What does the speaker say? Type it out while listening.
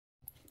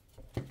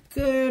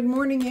Good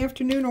morning,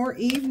 afternoon, or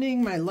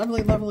evening, my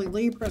lovely, lovely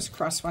Libras,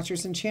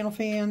 cross-watchers, and channel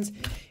fans.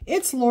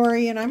 It's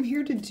Laurie, and I'm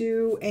here to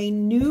do a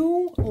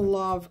new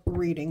love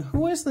reading.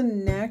 Who is the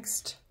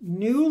next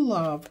new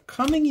love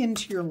coming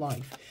into your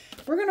life?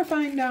 We're going to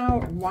find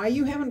out why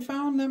you haven't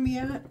found them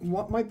yet,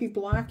 what might be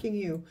blocking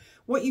you,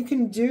 what you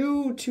can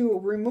do to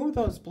remove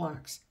those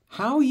blocks,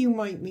 how you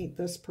might meet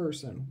this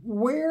person,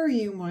 where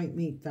you might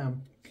meet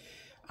them.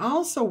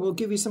 Also, we'll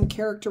give you some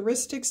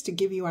characteristics to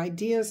give you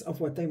ideas of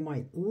what they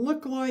might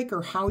look like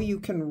or how you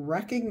can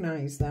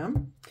recognize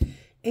them.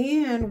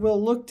 And we'll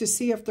look to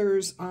see if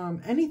there's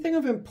anything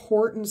of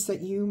importance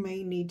that you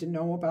may need to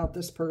know about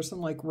this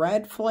person, like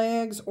red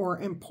flags or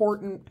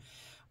important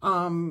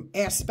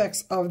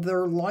aspects of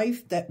their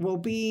life that will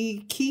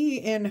be key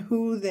in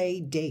who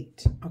they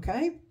date,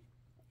 okay?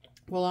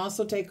 We'll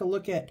also take a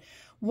look at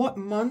what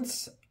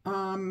months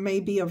may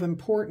be of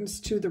importance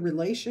to the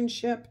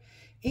relationship,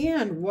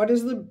 and what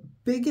is the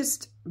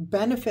biggest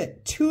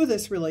benefit to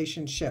this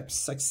relationship?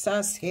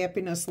 Success,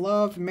 happiness,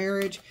 love,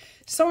 marriage,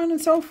 so on and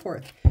so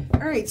forth.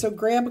 All right, so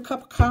grab a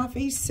cup of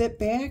coffee, sit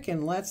back,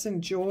 and let's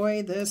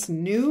enjoy this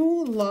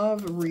new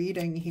love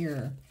reading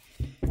here.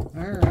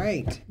 All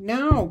right,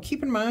 now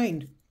keep in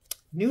mind,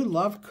 new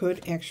love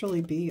could actually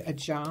be a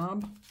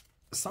job,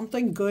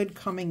 something good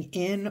coming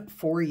in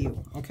for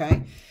you,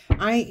 okay?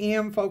 I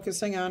am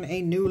focusing on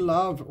a new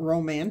love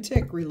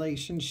romantic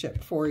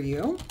relationship for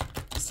you.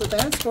 So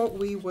that's what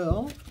we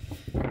will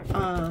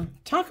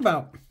talk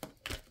about.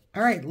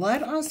 All right,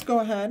 let us go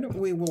ahead.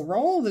 We will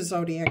roll the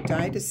zodiac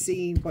die to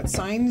see what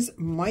signs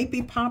might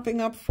be popping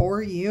up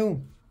for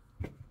you.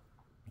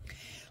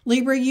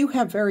 Libra, you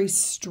have very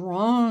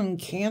strong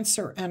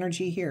Cancer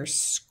energy here,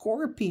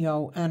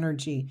 Scorpio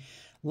energy,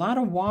 a lot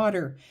of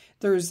water.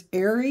 There's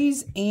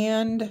Aries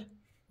and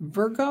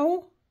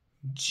Virgo,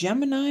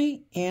 Gemini,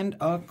 and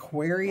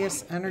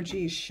Aquarius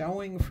energy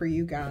showing for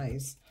you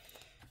guys.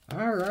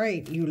 All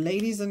right, you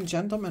ladies and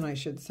gentlemen, I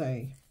should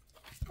say.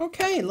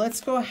 Okay, let's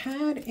go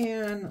ahead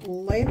and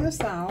lay this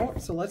out.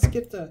 So let's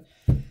get the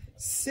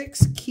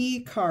 6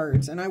 key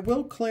cards, and I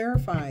will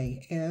clarify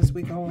as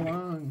we go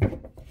along.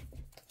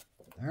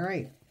 All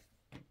right.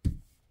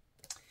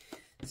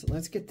 So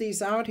let's get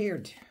these out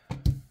here.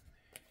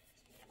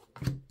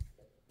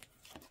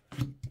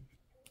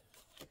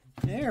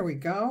 There we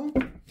go.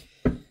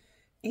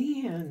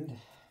 And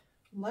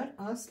let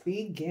us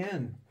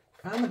begin.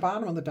 On the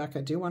bottom of the deck,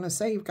 I do want to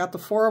say you've got the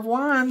 4 of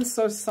Wands,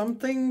 so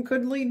something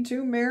could lead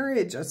to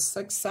marriage, a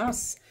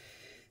successful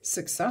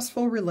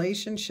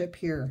relationship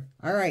here.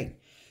 All right,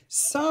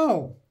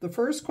 so the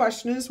first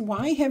question is,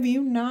 why have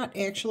you not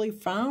actually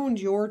found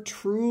your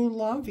true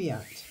love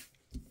yet?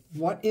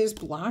 What is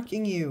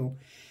blocking you?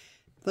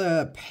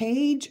 The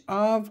Page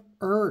of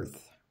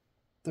Earth,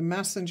 the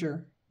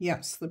Messenger.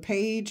 Yes, the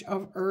Page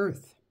of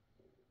Earth.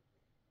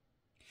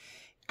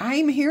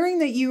 I'm hearing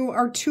that you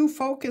are too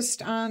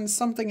focused on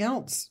something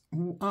else,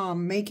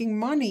 making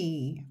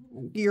money,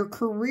 your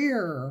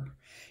career.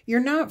 You're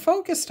not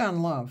focused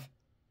on love.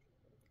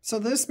 So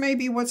this may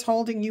be what's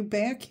holding you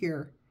back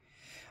here.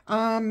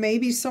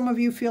 Maybe some of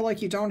you feel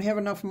like you don't have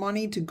enough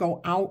money to go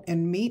out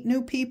and meet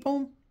new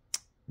people.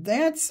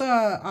 That's,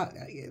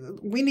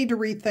 we need to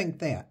rethink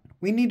that.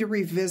 We need to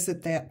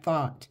revisit that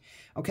thought,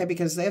 okay?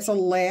 Because that's a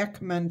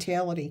lack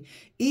mentality.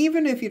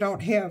 Even if you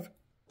don't have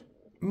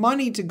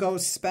money to go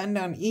spend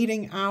on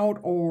eating out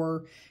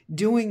or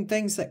doing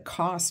things that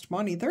cost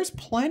money, there's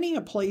plenty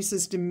of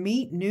places to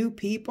meet new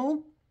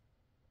people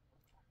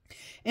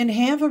and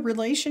have a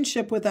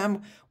relationship with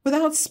them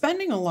without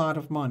spending a lot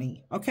of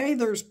money, okay?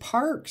 There's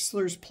parks,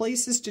 there's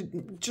places to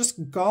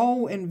just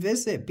go and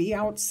visit, be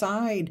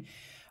outside,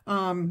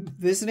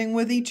 visiting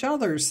with each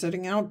other,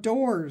 sitting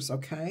outdoors,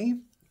 okay?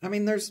 I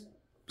mean, there's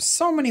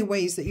so many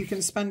ways that you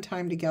can spend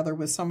time together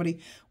with somebody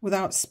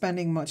without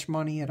spending much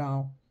money at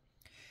all.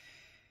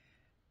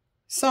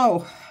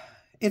 So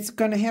it's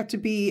going to have to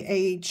be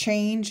a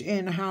change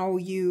in how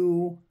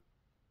you,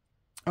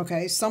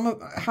 okay,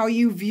 how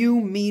you view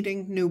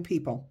meeting new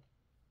people.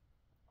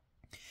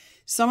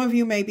 Some of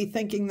you may be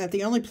thinking that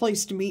the only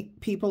place to meet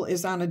people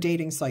is on a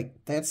dating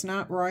site. That's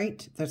not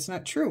right. That's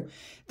not true.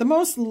 The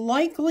most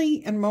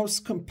likely and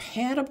most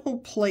compatible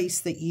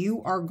place that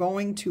you are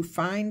going to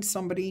find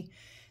somebody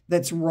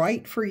that's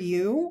right for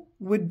you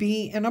would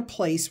be in a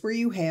place where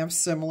you have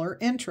similar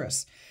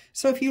interests.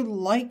 So if you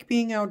like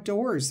being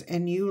outdoors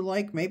and you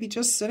like maybe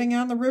just sitting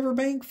on the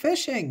riverbank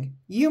fishing,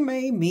 you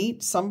may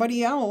meet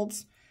somebody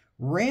else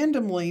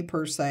randomly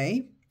per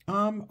se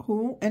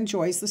who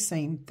enjoys the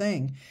same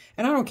thing.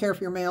 And I don't care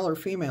if you're male or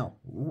female.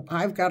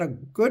 I've got a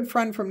good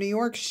friend from New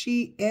York.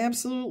 She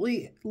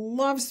absolutely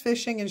loves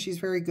fishing and she's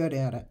very good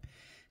at it.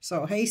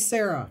 So, hey,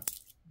 Sarah,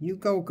 you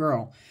go,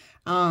 girl.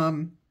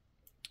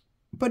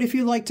 But if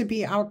you like to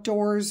be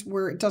outdoors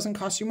where it doesn't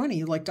cost you money,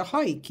 you like to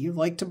hike, you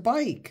like to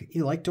bike,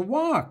 you like to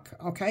walk,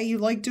 okay? You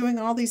like doing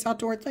all these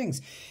outdoor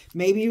things.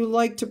 Maybe you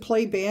like to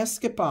play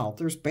basketball.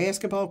 There's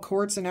basketball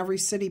courts in every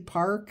city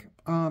park.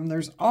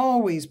 There's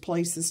always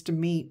places to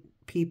meet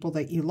people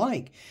that you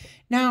like.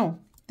 Now,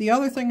 the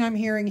other thing I'm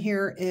hearing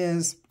here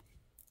is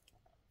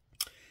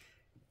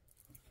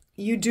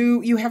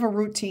you have a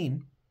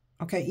routine.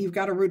 Okay, you've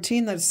got a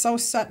routine that's so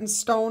set in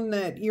stone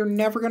that you're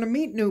never going to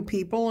meet new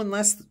people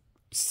unless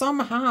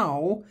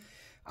somehow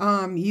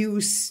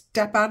you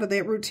step out of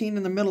that routine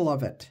in the middle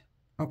of it.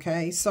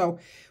 Okay, so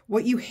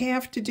what you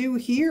have to do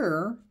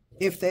here,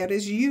 if that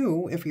is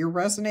you, if you're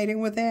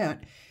resonating with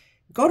that,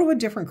 go to a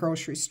different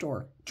grocery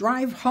store,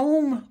 drive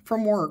home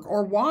from work,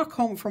 or walk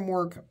home from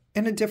work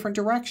in a different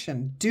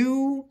direction.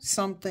 Do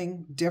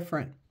something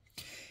different.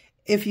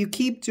 If you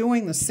keep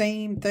doing the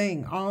same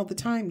thing all the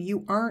time,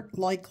 you aren't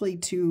likely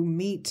to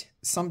meet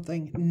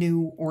something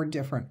new or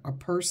different, a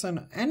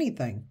person,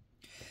 anything.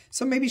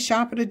 So maybe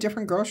shop at a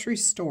different grocery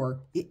store.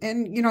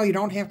 And, you know, you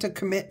don't have to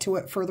commit to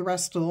it for the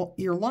rest of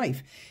your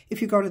life.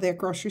 If you go to that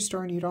grocery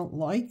store and you don't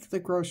like the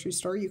grocery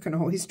store, you can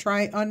always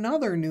try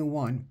another new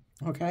one,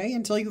 okay,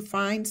 until you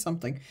find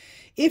something.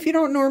 If you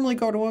don't normally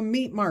go to a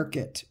meat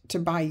market to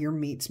buy your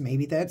meats,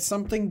 maybe that's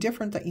something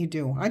different that you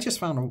do. I just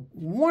found a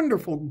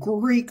wonderful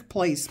Greek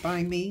place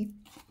by me.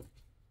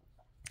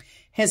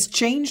 Has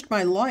changed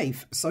my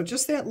life. So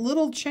just that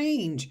little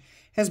change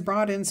has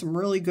brought in some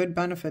really good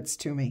benefits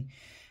to me.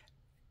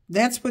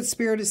 That's what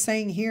Spirit is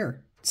saying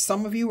here.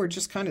 Some of you are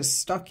just kind of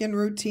stuck in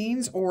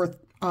routines or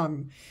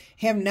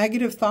have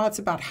negative thoughts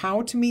about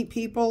how to meet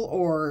people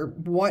or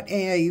what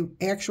a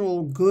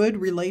actual good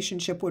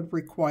relationship would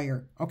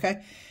require,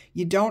 okay?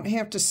 You don't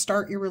have to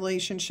start your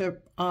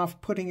relationship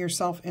off putting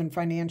yourself in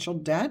financial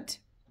debt.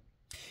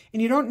 And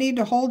you don't need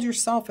to hold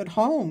yourself at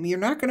home. You're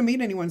not going to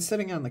meet anyone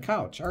sitting on the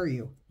couch, are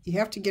you? You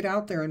have to get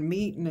out there and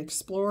meet and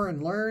explore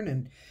and learn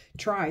and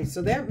try.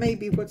 So that may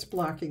be what's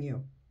blocking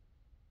you.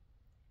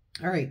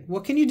 All right,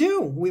 what can you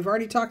do? We've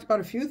already talked about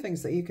a few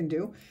things that you can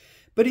do.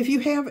 But if you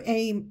have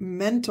a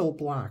mental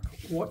block,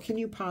 what can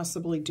you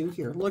possibly do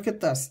here? Look at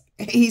this.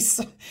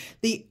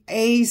 The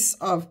Ace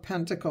of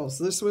Pentacles.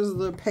 This was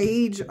the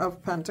Page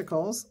of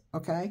Pentacles,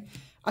 okay?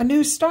 A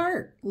new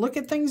start. Look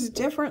at things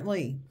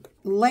differently.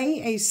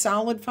 Lay a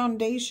solid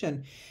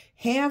foundation.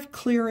 Have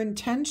clear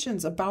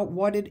intentions about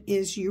what it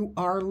is you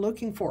are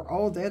looking for.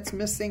 Oh, that's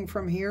missing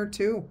from here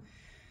too.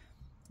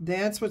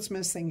 That's what's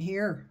missing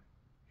here.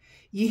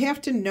 You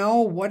have to know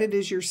what it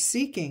is you're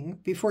seeking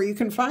before you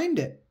can find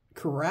it,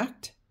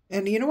 correct?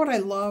 And you know what I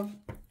love?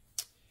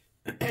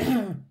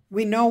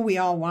 We know we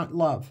all want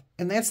love.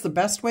 And that's the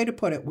best way to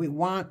put it. We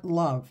want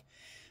love.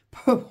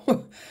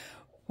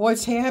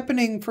 What's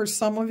happening for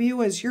some of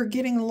you is you're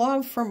getting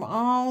love from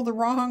all the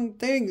wrong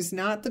things,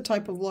 not the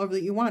type of love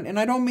that you want. And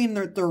I don't mean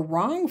that they're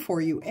wrong for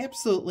you.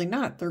 Absolutely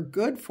not. They're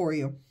good for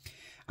you.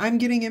 I'm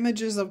getting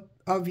images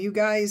of you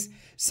guys,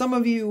 some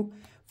of you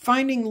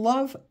finding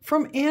love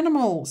from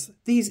animals.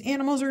 These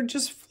animals are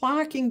just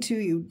flocking to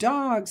you.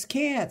 Dogs,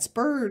 cats,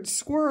 birds,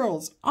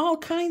 squirrels, all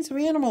kinds of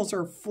animals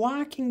are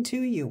flocking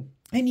to you.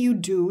 And you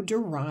do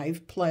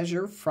derive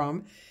pleasure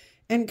from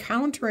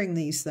encountering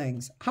these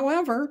things.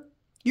 However,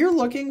 you're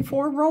looking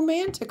for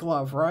romantic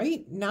love,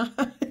 right? Not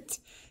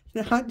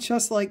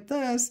just like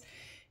this.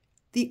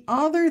 The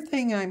other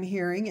thing I'm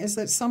hearing is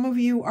that some of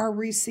you are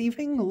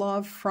receiving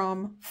love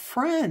from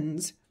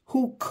friends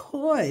who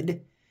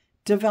could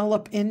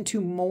develop into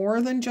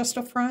more than just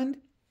a friend,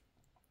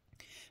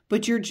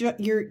 but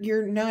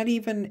you're not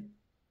even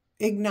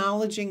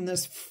acknowledging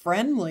this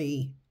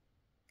friendly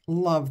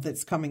love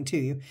that's coming to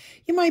you.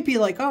 You might be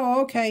like,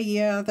 oh, okay,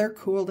 yeah, they're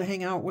cool to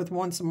hang out with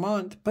once a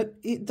month, but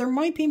there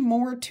might be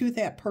more to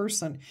that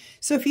person.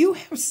 So if you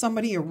have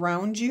somebody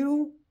around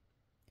you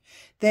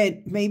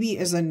that maybe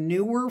is a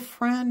newer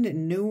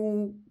friend,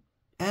 new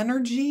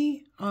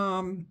energy,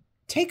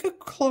 take a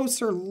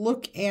closer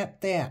look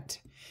at that.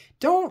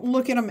 Don't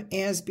look at them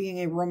as being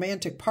a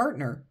romantic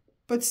partner,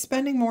 but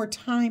spending more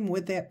time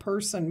with that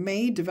person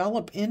may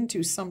develop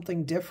into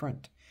something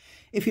different.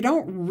 If you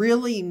don't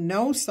really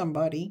know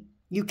somebody,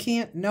 you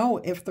can't know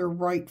if they're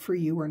right for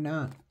you or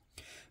not.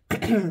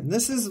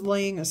 This is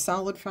laying a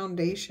solid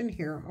foundation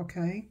here,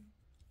 okay?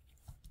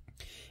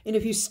 And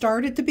if you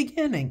start at the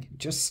beginning,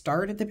 just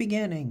start at the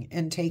beginning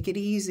and take it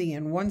easy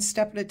and one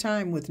step at a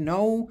time with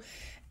no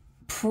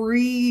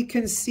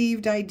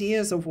preconceived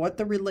ideas of what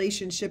the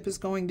relationship is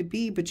going to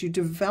be, but you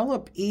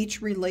develop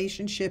each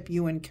relationship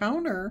you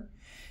encounter,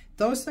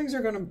 those things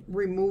are going to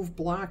remove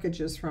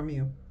blockages from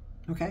you.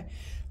 Okay,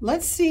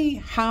 let's see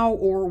how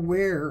or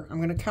where. I'm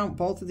going to count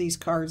both of these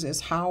cards as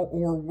how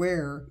or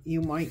where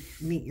you might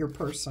meet your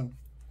person.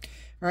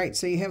 All right,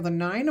 so you have the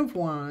Nine of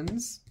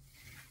Wands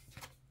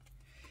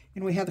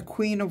and we have the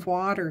Queen of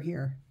Water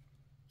here.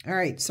 All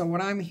right, so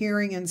what I'm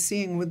hearing and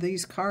seeing with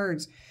these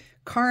cards,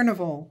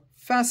 carnival,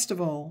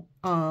 festival,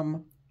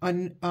 what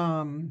do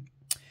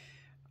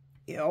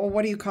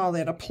you call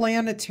that? A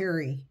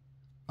planetary,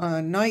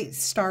 night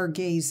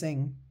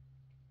stargazing.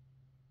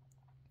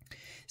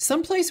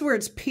 Someplace where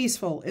it's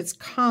peaceful, it's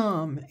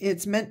calm,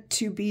 it's meant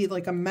to be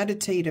like a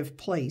meditative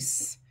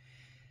place.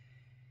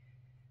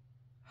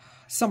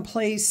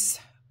 Someplace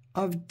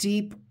of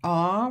deep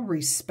awe,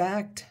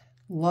 respect,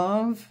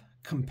 love,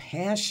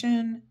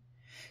 compassion.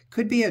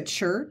 Could be a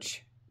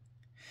church.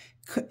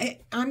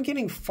 I'm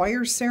getting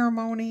fire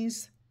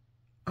ceremonies,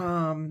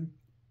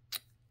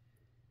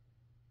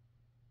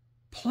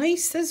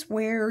 places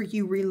where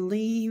you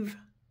relieve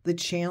the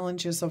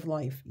challenges of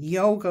life,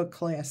 yoga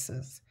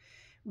classes,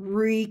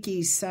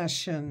 Reiki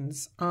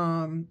sessions.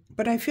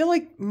 But I feel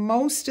like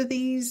most of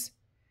these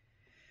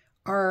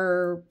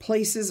are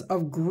places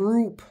of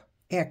group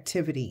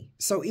activity.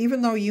 So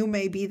even though you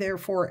may be there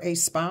for a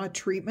spa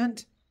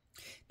treatment,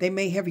 they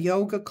may have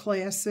yoga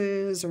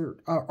classes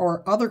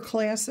or other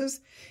classes,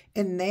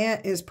 and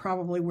that is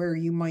probably where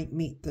you might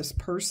meet this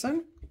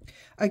person.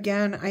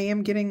 Again, I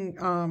am getting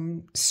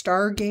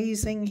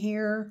stargazing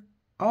here.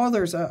 Oh,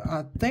 there's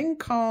a thing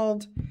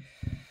called,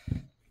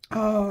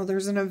 oh,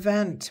 there's an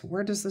event.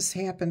 Where does this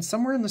happen?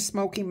 Somewhere in the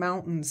Smoky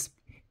Mountains.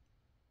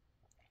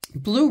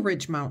 Blue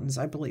Ridge Mountains,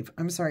 I believe.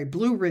 I'm sorry,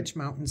 Blue Ridge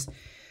Mountains,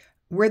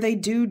 where they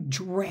do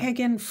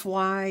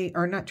firefly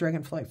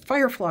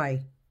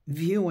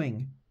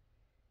viewing.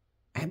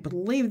 I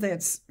believe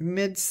that's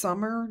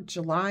midsummer,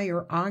 July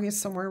or August,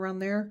 somewhere around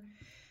there.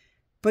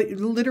 But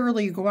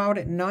literally you go out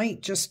at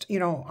night just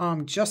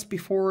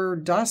before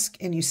dusk,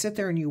 and you sit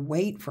there and you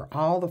wait for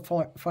all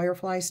the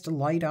fireflies to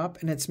light up,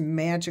 and it's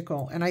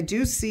magical. And I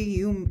do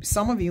see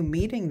some of you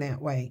meeting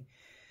that way.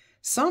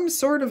 Some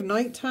sort of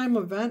nighttime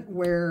event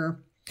where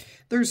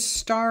there's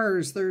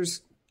stars,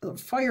 there's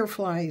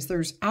fireflies,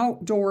 there's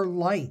outdoor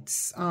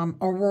lights,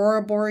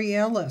 aurora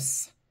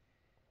borealis.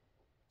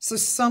 So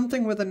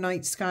something with the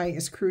night sky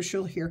is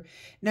crucial here.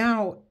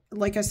 Now,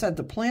 like I said,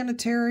 the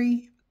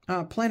planetarium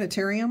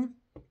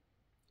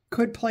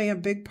could play a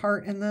big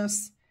part in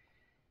this.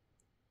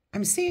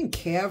 I'm seeing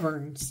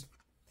caverns.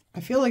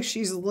 I feel like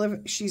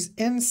she's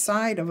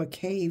inside of a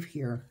cave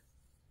here.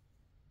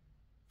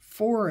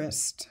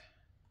 Forest.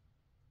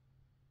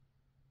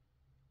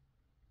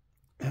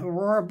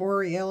 Aurora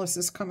borealis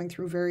is coming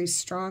through very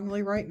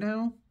strongly right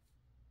now.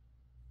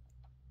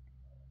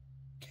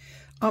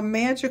 A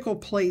magical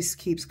place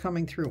keeps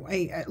coming through,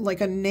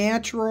 like a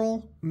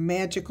natural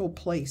magical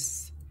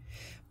place.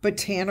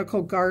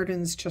 Botanical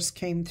gardens just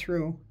came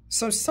through.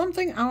 So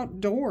something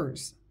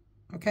outdoors,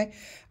 okay?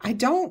 I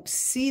don't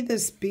see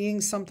this being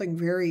something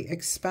very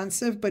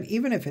expensive, but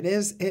even if it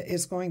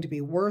is going to be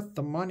worth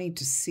the money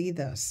to see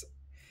this,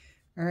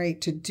 all right,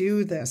 to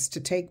do this, to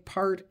take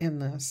part in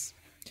this.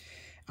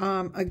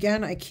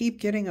 Again, I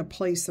keep getting a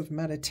place of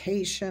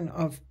meditation,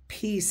 of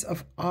peace,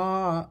 of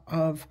awe,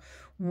 of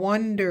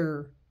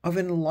wonder, of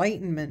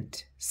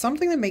enlightenment,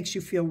 something that makes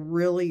you feel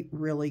really,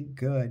 really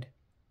good.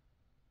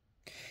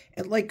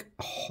 And like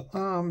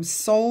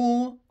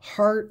soul,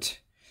 heart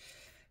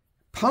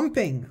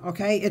pumping,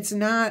 okay? It's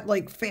not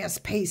like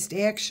fast-paced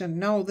action.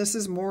 No, this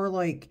is more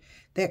like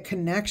that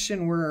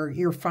connection where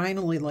you're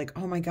finally like,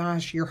 oh my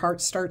gosh, your heart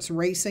starts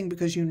racing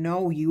because you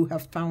know you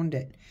have found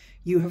it.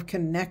 You have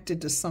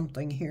connected to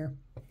something here.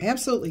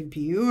 Absolutely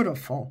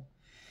beautiful.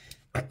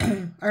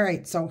 All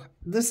right, so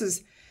this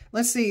is,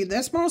 let's see,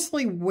 that's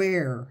mostly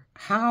where,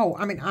 how.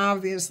 I mean,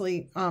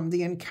 obviously,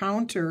 the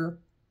encounter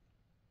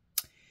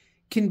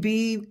can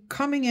be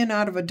coming in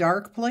out of a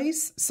dark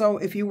place. So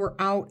if you were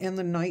out in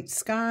the night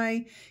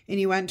sky and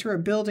you enter a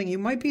building, you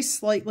might be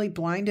slightly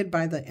blinded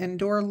by the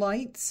indoor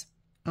lights.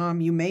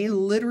 You may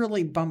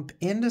literally bump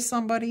into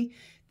somebody.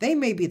 They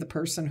may be the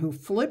person who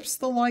flips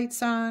the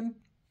lights on.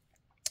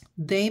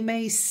 They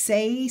may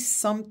say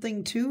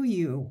something to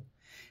you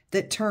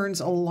that turns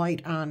a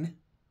light on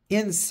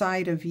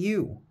inside of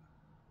you.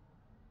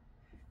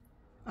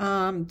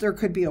 There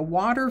could be a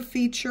water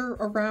feature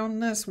around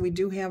this. We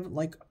do have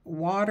like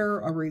water,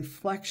 a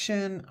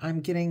reflection.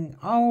 I'm getting,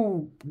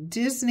 oh,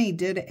 Disney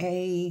did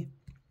the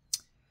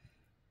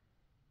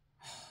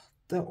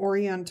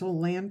Oriental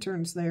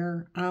lanterns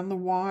there on the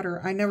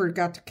water. I never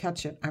got to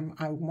catch it.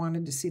 I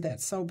wanted to see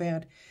that so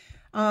bad.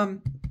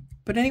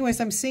 But anyways,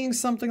 I'm seeing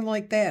something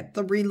like that.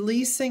 The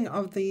releasing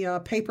of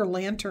the paper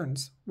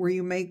lanterns where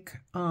you make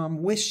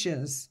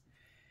wishes.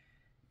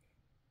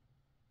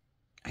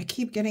 I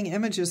keep getting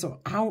images of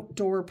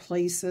outdoor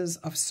places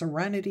of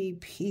serenity,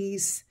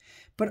 peace,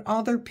 but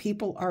other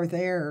people are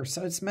there.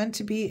 So it's meant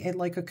to be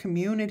like a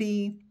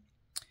community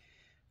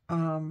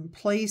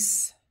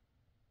place.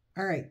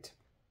 All right.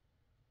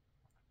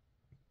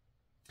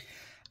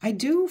 I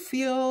do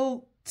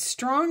feel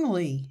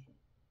strongly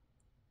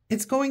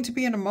it's going to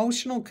be an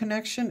emotional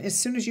connection as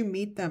soon as you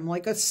meet them.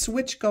 Like a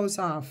switch goes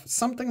off.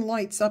 Something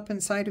lights up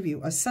inside of you.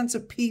 A sense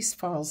of peace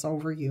falls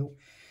over you.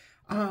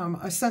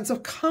 A sense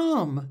of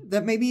calm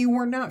that maybe you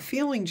were not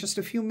feeling just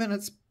a few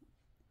minutes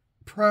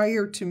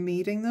prior to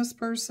meeting this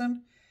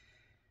person.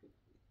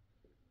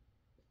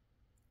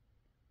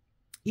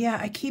 Yeah,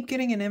 I keep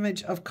getting an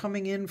image of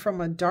coming in from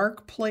a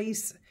dark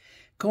place,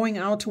 going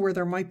out to where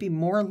there might be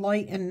more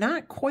light and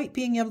not quite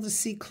being able to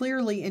see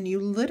clearly, and you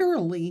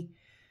literally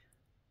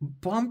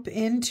bump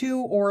into,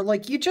 or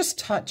like you just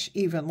touch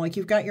even, like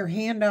you've got your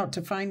hand out to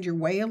find your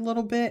way a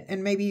little bit,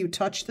 and maybe you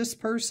touch this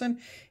person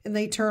and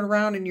they turn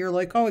around and you're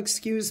like, oh,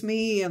 excuse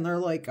me, and they're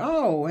like,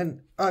 oh,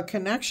 and a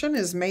connection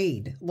is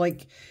made.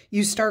 Like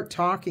you start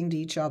talking to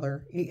each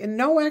other and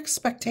no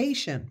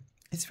expectation.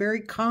 It's very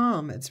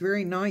calm. It's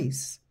very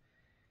nice.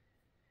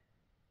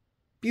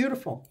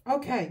 Beautiful.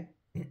 Okay.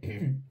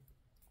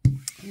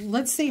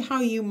 Let's see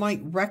how you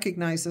might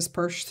recognize this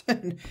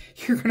person.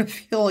 You're going to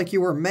feel like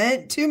you were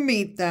meant to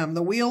meet them.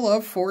 The Wheel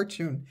of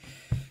Fortune.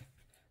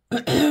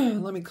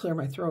 Let me clear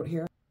my throat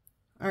here.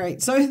 All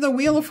right, so the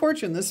Wheel of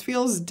Fortune. This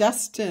feels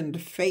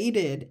destined,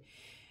 fated.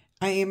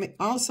 I am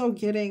also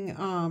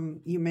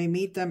getting, you may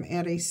meet them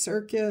at a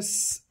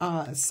circus,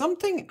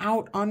 something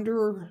out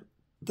under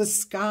the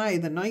sky,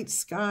 the night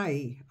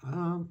sky.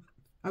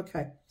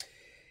 Okay.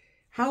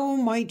 How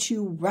might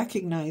you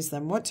recognize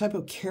them? What type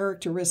of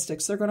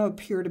characteristics? They're going to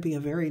appear to be a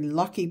very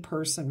lucky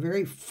person,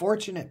 very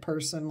fortunate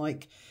person.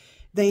 Like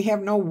they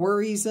have no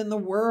worries in the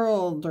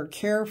world. They're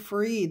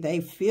carefree. They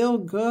feel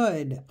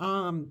good.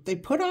 They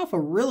put off a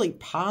really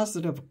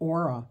positive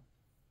aura.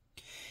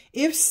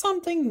 If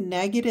something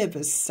negative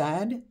is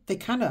said, they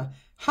kind of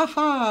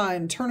ha-ha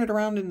and turn it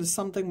around into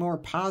something more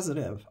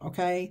positive,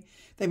 okay?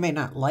 They may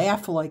not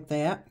laugh like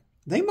that.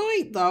 They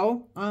might,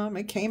 though.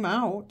 It came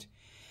out.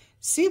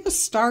 See the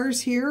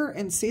stars here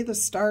and see the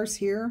stars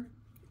here?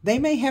 They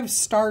may have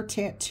star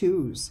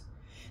tattoos.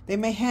 They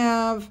may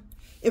have,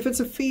 if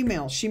it's a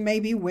female, she may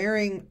be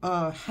wearing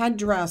a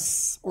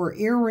headdress or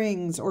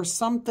earrings or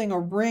something, a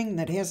ring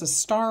that has a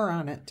star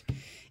on it.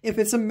 If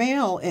it's a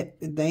male,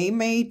 they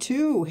may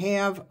too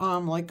have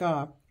like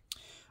a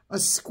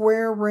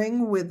square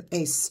ring with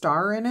a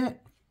star in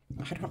it.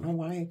 I don't know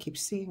why I keep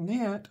seeing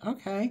that.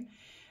 Okay.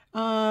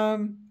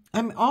 I'm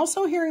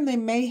also hearing they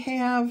may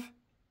have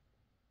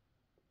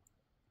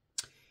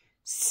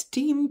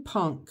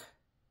steampunk,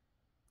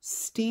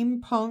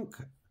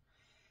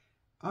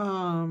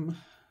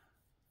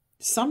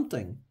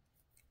 something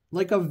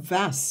like a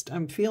vest.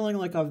 I'm feeling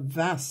like a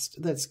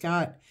vest that's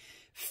got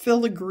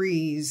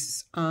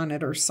filigrees on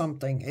it or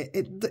something.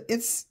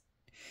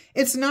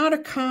 It's not a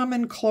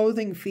common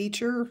clothing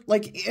feature.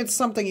 Like it's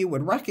something you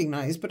would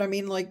recognize, but I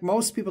mean, like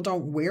most people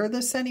don't wear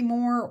this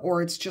anymore,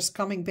 or it's just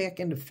coming back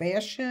into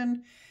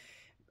fashion.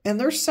 And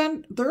they're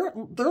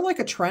like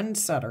a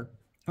trendsetter.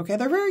 Okay,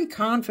 they're very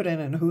confident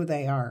in who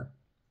they are.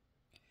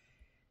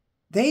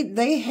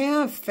 They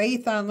have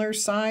faith on their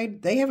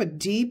side. They have a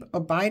deep,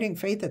 abiding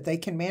faith that they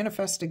can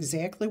manifest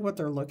exactly what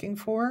they're looking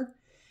for.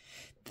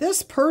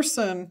 This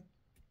person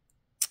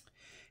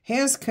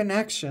has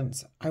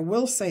connections. I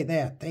will say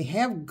that. They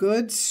have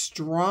good,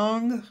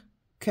 strong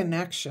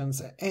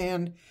connections.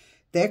 And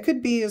that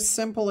could be as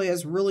simple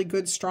as really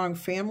good, strong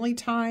family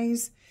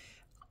ties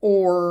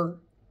or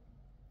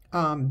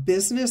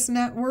business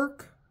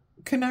network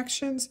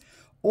connections.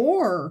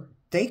 Or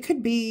they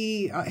could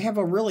be have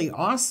a really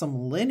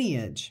awesome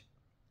lineage.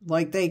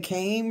 Like they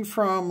came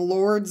from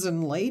lords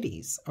and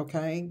ladies,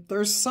 okay?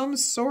 There's some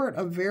sort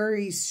of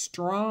very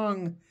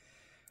strong,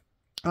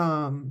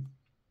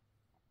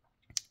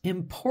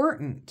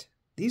 important.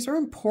 These are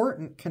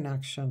important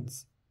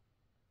connections.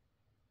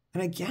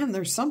 And again,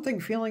 there's something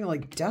feeling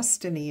like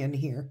destiny in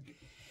here.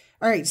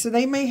 All right, so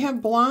they may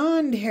have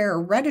blonde hair,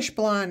 reddish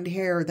blonde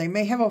hair. They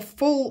may have a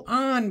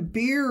full-on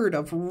beard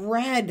of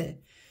red,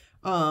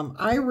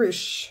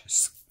 Irish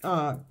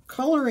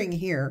coloring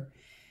here.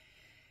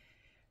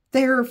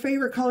 Their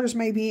favorite colors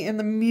may be in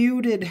the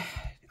muted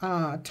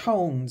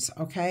tones,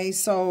 okay?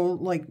 So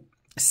like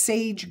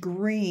sage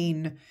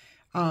green,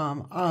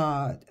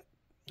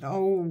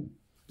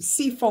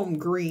 seafoam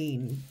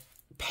green,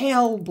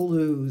 pale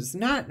blues.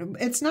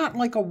 It's not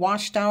like a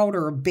washed out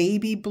or a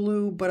baby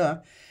blue,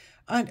 but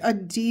a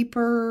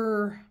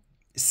deeper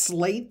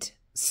slate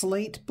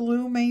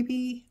blue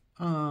maybe.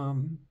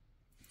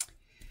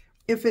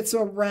 If it's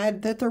a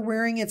red that they're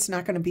wearing, it's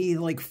not going to be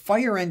like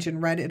fire engine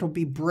red. It'll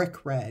be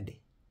brick red.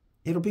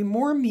 It'll be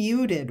more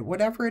muted,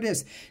 whatever it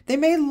is. They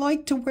may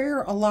like to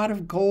wear a lot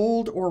of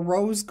gold or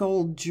rose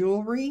gold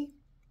jewelry.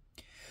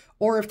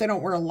 Or if they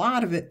don't wear a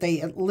lot of it,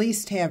 they at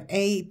least have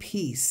a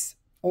piece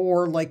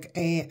or like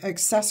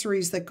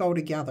accessories that go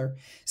together.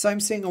 So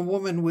I'm seeing a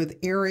woman with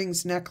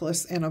earrings,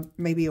 necklace, and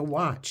maybe a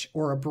watch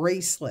or a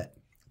bracelet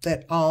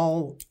that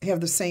all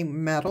have the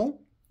same metal.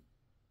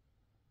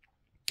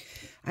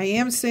 I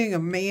am seeing a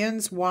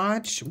man's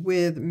watch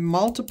with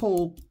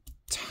multiple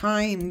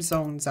time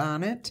zones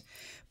on it.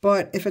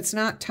 But if it's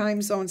not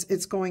time zones,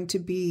 it's going to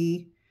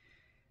be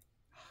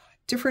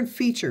different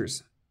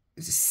features.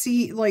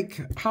 See,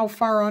 like how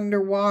far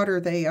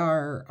underwater they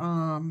are,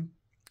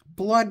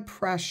 blood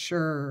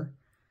pressure.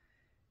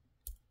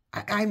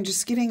 I'm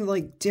just getting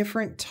like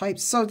different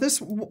types. So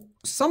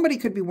somebody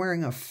could be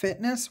wearing a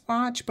fitness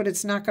watch, but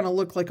it's not going to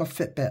look like a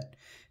Fitbit.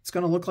 It's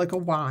going to look like a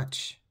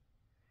watch.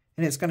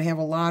 And it's going to have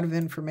a lot of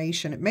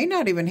information. It may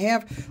not even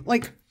have,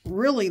 like,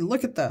 really,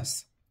 look at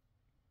this.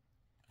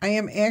 I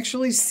am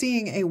actually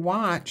seeing a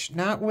watch,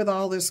 not with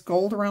all this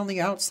gold around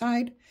the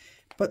outside,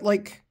 but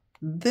like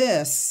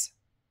this.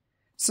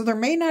 So there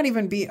may not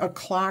even be a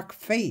clock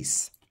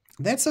face.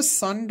 That's a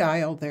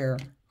sundial there.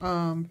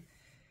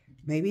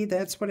 Maybe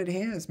that's what it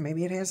has.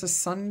 Maybe it has a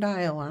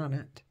sundial on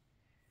it.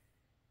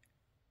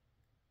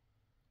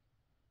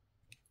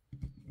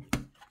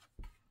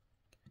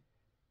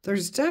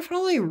 There's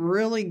definitely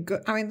really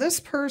good, I mean, this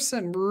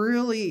person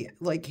really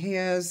like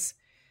has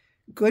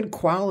good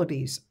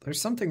qualities.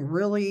 There's something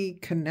really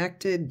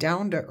connected,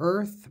 down to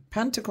earth,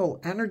 pentacle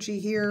energy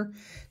here.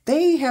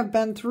 They have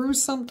been through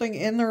something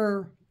in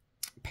their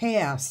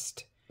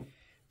past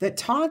that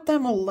taught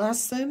them a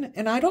lesson.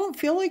 And I don't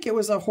feel like it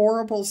was a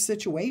horrible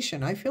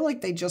situation. I feel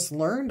like they just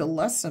learned a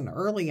lesson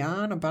early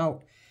on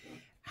about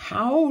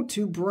how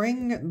to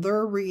bring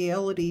their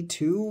reality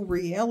to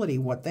reality,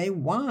 what they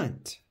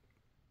want.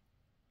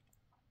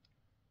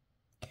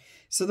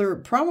 So they're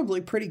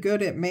probably pretty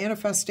good at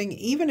manifesting,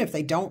 even if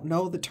they don't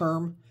know the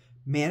term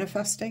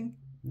manifesting.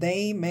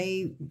 They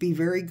may be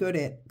very good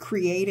at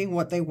creating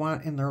what they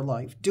want in their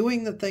life,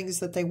 doing the things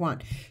that they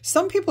want.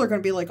 Some people are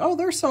going to be like, oh,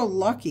 they're so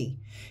lucky.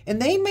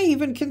 And they may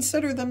even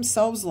consider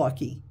themselves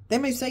lucky. They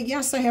may say,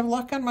 yes, I have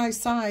luck on my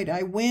side.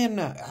 I win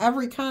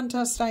every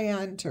contest I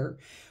enter.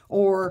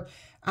 Or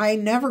I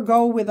never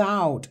go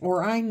without.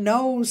 Or I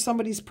know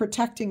somebody's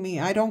protecting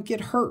me. I don't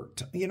get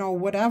hurt. You know,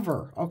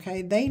 whatever.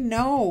 Okay. They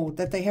know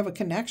that they have a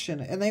connection.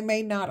 And they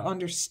may not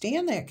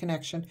understand that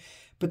connection,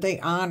 but they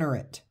honor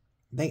it.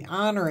 They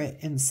honor it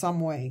in some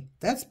way.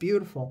 That's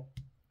beautiful.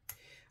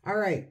 All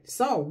right.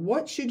 So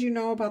what should you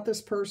know about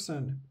this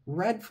person?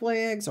 Red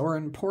flags or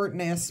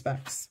important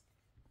aspects.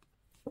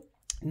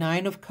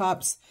 9 of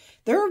Cups.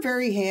 They're a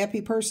very happy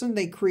person.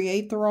 They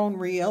create their own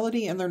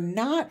reality and they're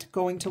not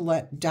going to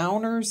let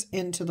downers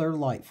into their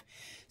life.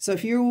 So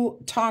if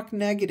you talk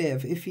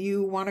negative, if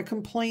you want to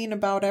complain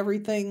about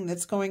everything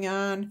that's going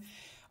on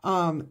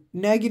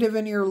negative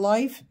in your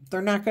life,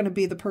 they're not going to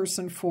be the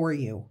person for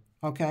you.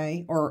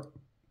 Okay. Or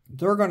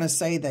they're going to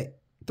say that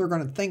they're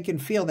going to think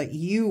and feel that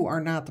you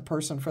are not the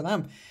person for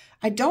them.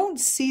 I don't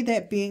see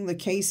that being the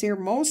case here.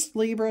 Most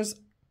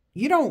Libras,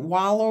 you don't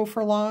wallow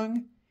for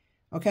long.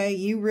 Okay.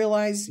 You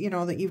realize, you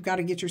know, that you've got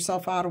to get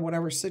yourself out of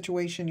whatever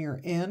situation you're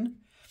in.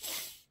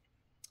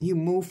 You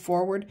move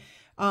forward.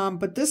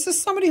 But this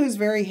is somebody who's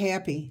very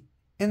happy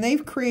and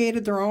they've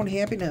created their own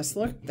happiness.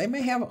 Look, they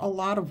may have a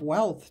lot of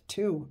wealth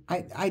too.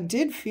 I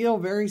did feel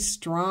very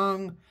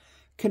strong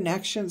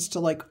connections to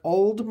like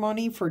old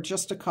money for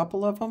just a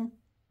couple of them.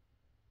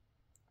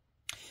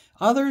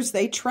 Others,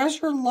 they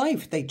treasure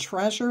life. They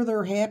treasure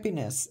their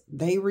happiness.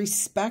 They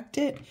respect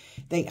it.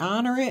 They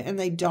honor it and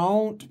they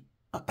don't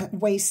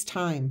waste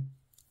time.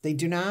 They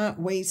do not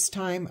waste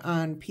time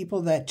on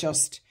people that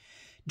just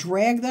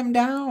drag them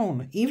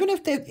down. Even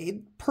if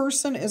that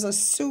person is a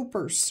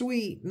super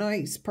sweet,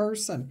 nice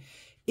person,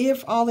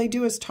 if all they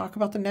do is talk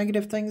about the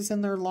negative things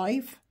in their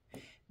life,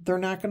 they're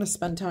not going to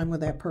spend time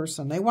with that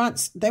person. They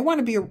want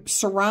to be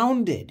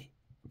surrounded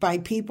by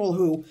people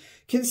who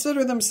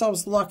consider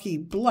themselves lucky,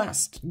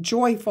 blessed,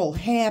 joyful,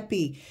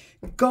 happy.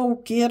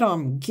 Go get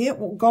them.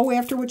 Go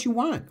after what you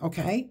want,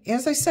 okay?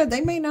 As I said,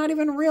 they may not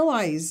even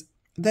realize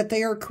that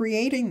they are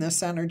creating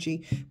this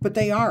energy, but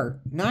they are.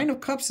 9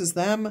 of Cups is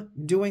them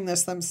doing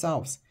this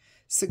themselves.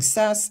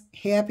 Success,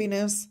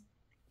 happiness,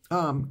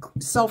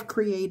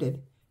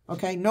 self-created,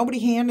 okay? Nobody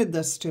handed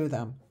this to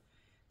them.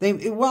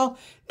 Well,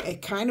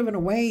 kind of in a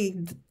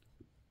way,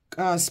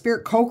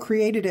 Spirit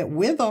co-created it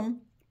with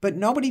them, but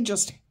nobody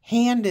just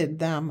handed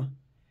them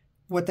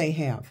what they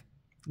have.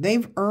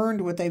 They've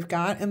earned what they've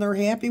got, and they're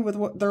happy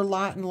with their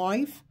lot in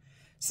life.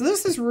 So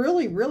this is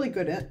really, really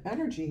good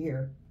energy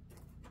here.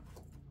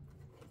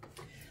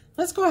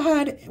 Let's go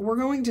ahead. We're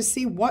going to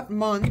see what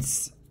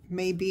months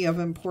may be of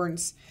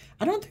importance.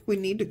 I don't think we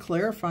need to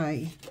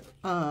clarify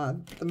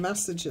the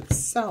message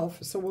itself,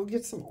 so we'll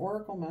get some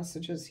oracle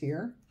messages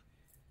here.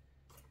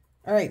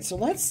 All right, so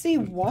let's see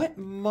what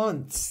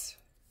months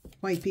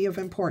might be of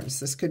importance.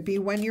 This could be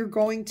when you're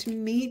going to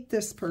meet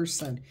this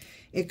person.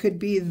 It could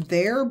be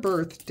their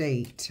birth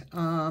date.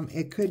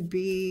 It could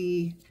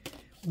be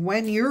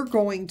when you're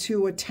going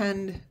to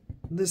attend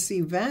this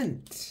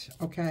event,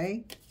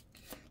 okay?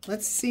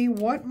 Let's see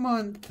what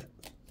month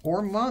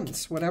or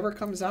months, whatever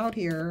comes out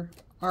here,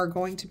 are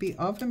going to be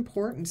of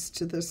importance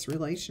to this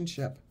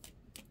relationship.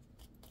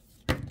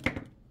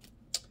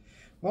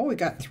 Well, we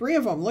got 3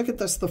 of them. Look at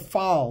this, the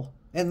fall.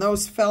 And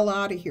those fell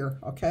out of here,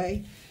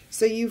 okay?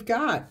 So you've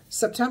got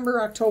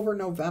September, October,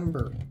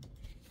 November.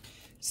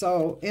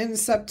 So in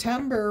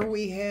September,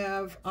 we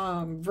have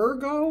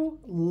Virgo,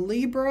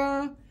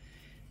 Libra,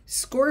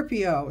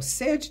 Scorpio,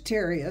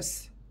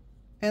 Sagittarius,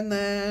 and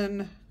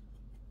then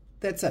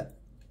that's it.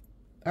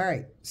 All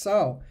right,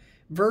 so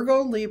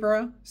Virgo,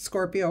 Libra,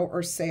 Scorpio,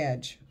 or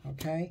Sag,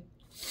 okay?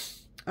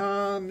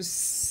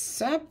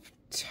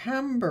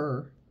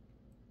 September...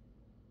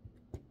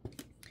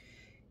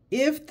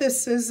 If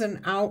this is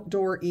an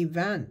outdoor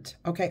event,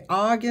 okay,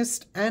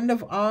 August, end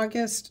of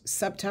August,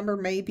 September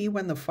may be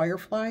when the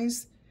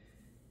fireflies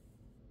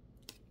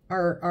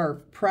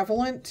are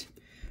prevalent.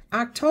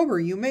 October,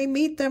 you may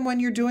meet them when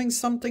you're doing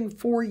something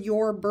for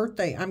your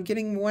birthday. I'm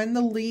getting when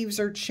the leaves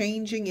are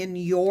changing in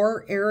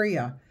your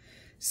area.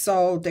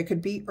 So they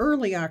could be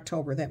early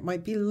October. That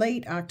might be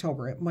late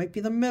October. It might be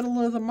the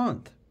middle of the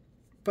month.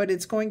 But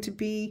it's going to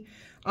be...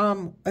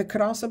 it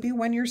could also be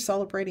when you're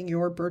celebrating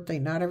your birthday.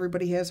 Not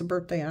everybody has a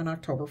birthday on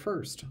October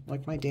 1st,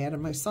 like my dad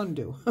and my son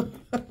do.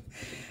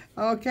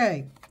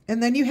 Okay.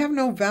 And then you have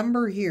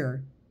November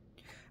here.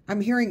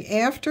 I'm hearing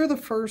after the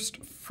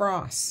first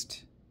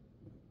frost.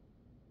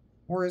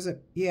 Or is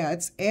it? Yeah,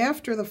 it's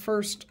after the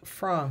first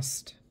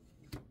frost.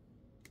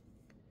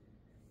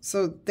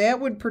 So that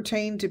would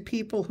pertain to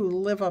people who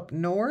live up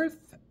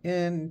north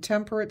in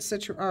temperate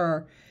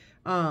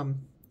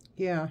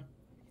yeah,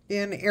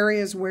 in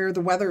areas where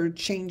the weather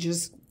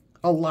changes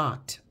a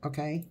lot,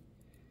 okay?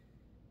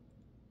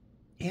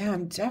 Yeah,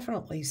 I'm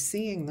definitely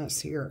seeing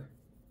this here.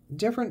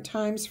 Different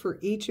times for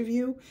each of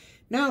you.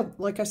 Now,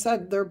 like I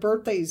said, their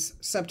birthdays,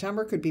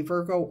 September could be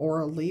Virgo or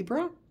a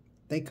Libra.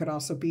 They could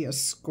also be a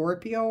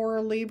Scorpio or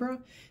a Libra.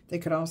 They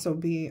could also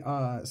be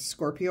a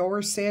Scorpio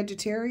or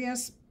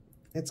Sagittarius.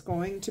 It's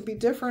going to be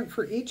different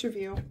for each of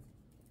you.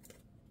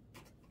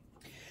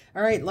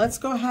 All right, let's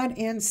go ahead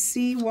and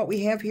see what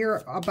we have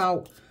here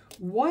about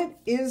what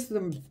is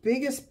the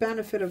biggest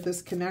benefit of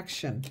this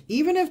connection.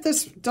 Even if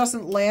this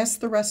doesn't last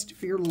the rest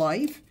of your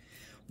life,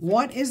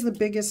 what is the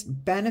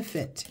biggest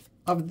benefit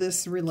of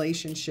this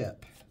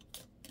relationship?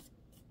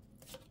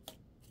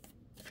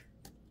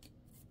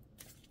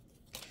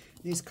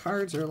 These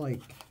cards are like,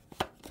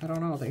 I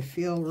don't know, they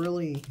feel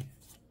really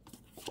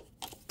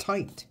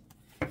tight.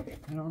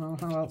 I don't know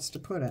how else to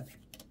put it.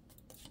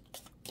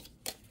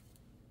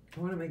 I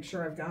want to make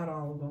sure I've got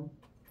all of them.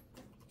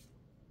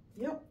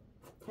 Yep,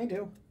 I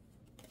do.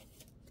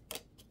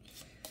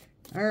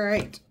 All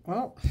right,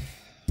 well,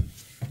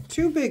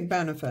 two big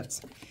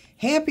benefits.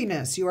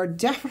 Happiness. You are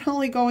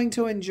definitely going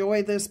to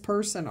enjoy this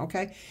person,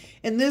 okay?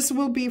 And this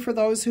will be for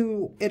those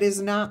who it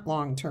is not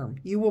long-term.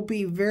 You will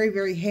be very,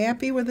 very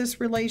happy with this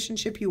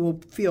relationship. You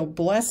will feel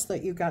blessed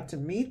that you got to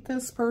meet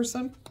this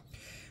person.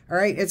 All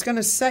right, it's going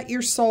to set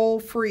your soul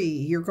free.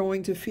 You're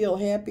going to feel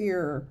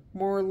happier,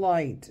 more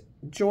light,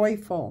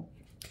 joyful.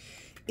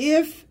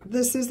 If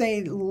this is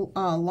a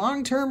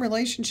long-term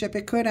relationship,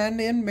 it could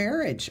end in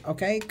marriage,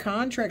 okay?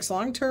 Contracts,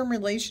 long-term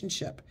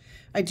relationship.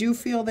 I do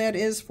feel that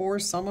is for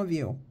some of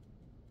you.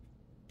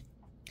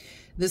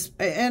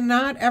 And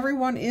not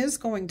everyone is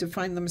going to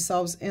find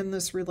themselves in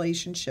this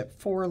relationship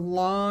for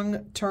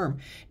long term.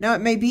 Now,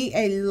 it may be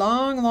a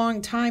long,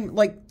 long time.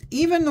 Like,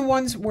 even the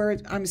ones where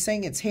I'm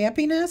saying it's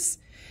happiness,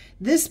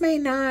 this may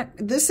not,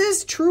 this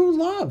is true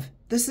love.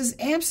 This is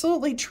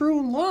absolutely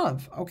true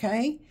love,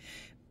 okay?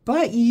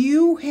 But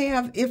you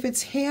have, if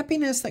it's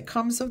happiness that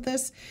comes of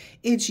this,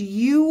 it's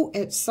you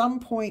at some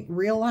point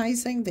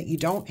realizing that you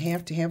don't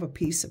have to have a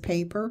piece of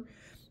paper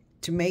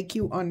to make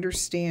you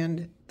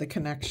understand the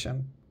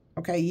connection.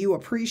 Okay, you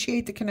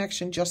appreciate the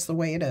connection just the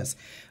way it is.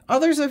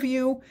 Others of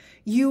you,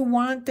 you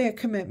want that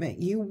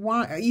commitment.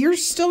 You're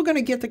still going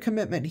to get the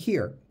commitment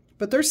here.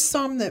 But there's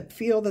some that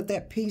feel that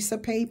that piece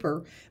of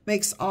paper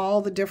makes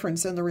all the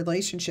difference in the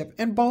relationship.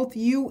 And both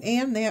you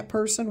and that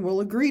person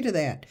will agree to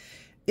that.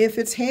 If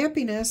it's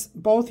happiness,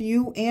 both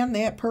you and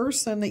that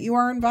person that you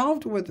are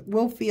involved with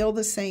will feel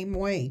the same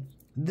way.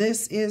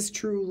 This is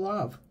true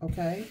love,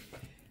 okay?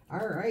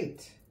 All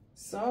right.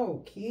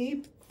 So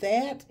keep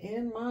that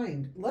in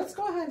mind. Let's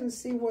go ahead and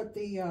see what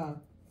the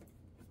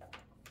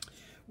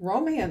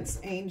romance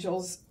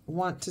angels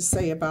want to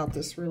say about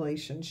this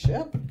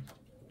relationship.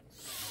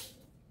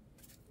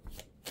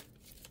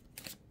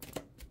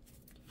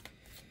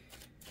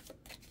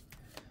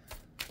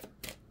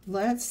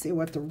 Let's see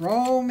what the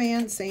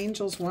romance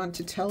angels want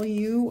to tell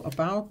you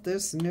about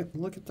this new,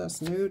 look at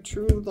this new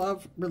true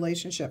love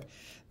relationship.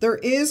 There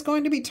is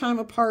going to be time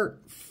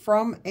apart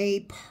from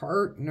a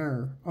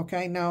partner.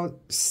 Okay, now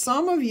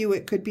some of you,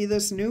 it could be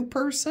this new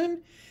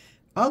person.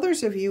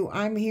 Others of you,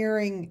 I'm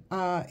hearing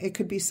it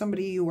could be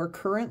somebody you are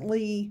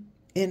currently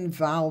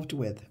involved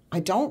with. I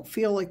don't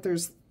feel like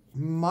there's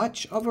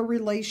much of a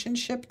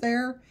relationship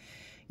there.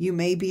 You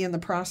may be in the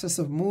process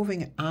of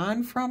moving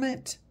on from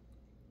it.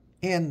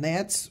 And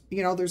that's,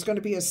 you know, there's going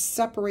to be a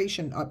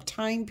separation, a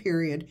time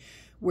period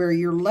where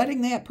you're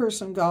letting that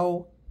person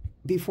go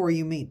before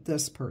you meet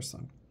this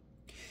person.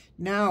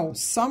 Now,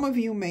 some of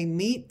you may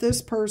meet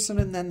this person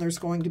and then there's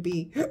going to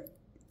be,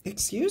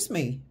 excuse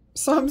me,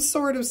 some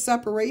sort of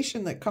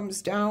separation that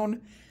comes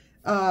down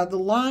the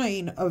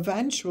line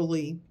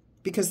eventually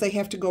because they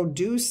have to go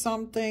do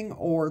something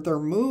or they're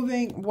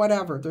moving,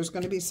 whatever. There's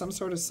going to be some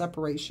sort of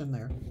separation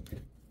there.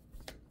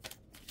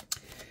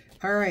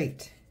 All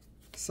right.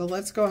 So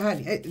let's go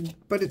ahead.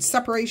 But its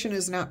separation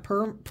is not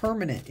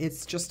permanent.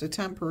 It's just a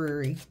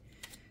temporary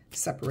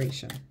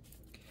separation.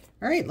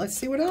 All right, let's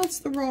see what else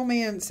the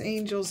romance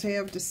angels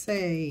have to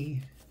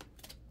say.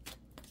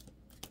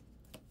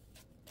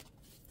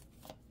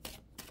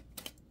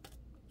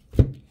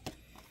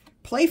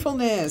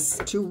 Playfulness.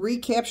 To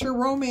recapture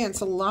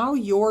romance, allow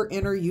your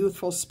inner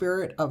youthful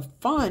spirit of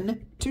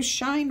fun to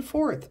shine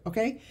forth,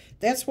 okay?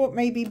 That's what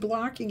may be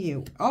blocking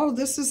you. Oh,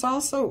 this is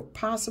also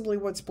possibly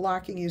what's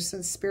blocking you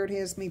since Spirit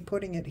has me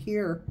putting it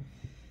here.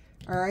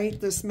 All right,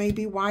 this may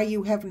be why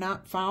you have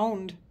not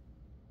found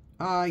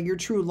your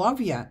true love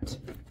yet.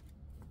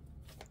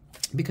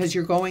 Because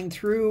you're going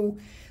through,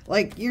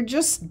 like, you're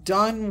just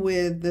done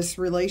with this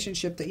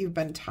relationship that you've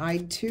been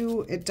tied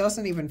to. It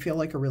doesn't even feel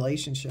like a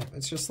relationship.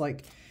 It's just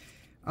like,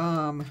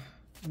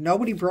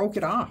 nobody broke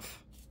it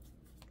off.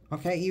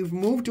 Okay, you've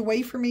moved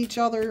away from each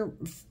other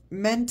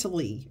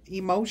mentally,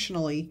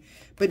 emotionally,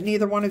 but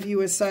neither one of you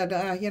has said,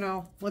 you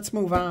know, let's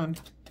move on.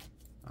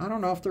 I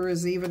don't know if there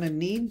is even a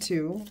need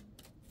to.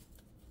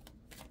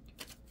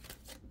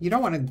 You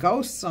don't want to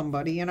ghost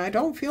somebody, and I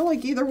don't feel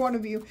like either one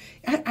of you,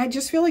 I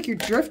just feel like you're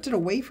drifted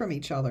away from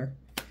each other.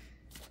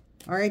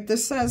 All right,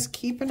 this says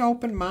keep an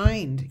open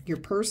mind. Your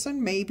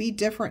person may be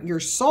different. Your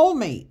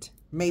soulmate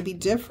may be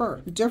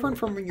different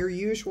from your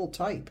usual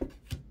type.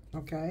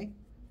 Okay?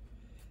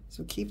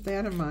 So keep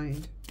that in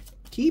mind.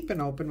 Keep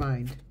an open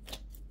mind.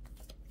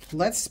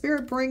 Let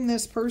Spirit bring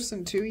this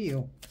person to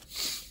you.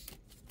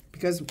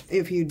 Because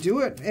if you do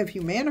it, if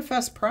you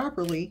manifest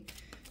properly,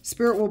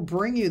 Spirit will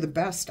bring you the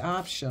best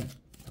option.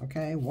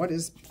 Okay? What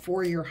is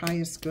for your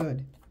highest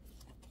good?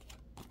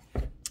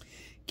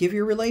 Give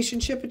your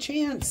relationship a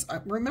chance.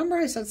 Remember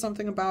I said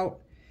something about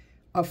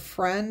a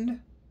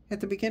friend at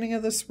the beginning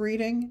of this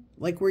reading?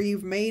 Like where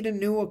you've made a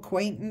new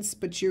acquaintance,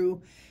 but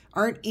you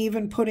aren't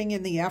even putting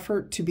in the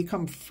effort to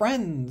become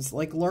friends,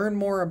 like learn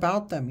more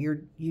about them.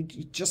 You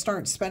just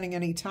aren't spending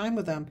any time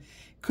with them.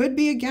 Could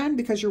be, again,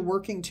 because you're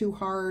working too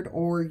hard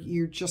or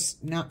you're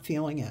just not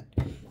feeling it.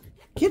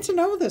 Get to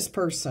know this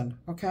person,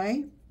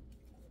 okay?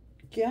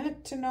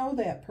 Get to know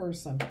that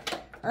person.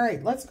 All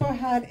right, let's go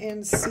ahead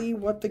and see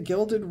what the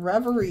Gilded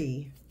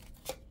Reverie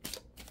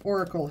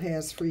Oracle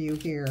has for you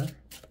here.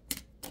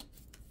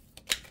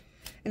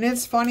 And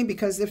it's funny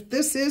because if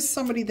this is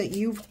somebody that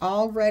you've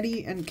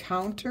already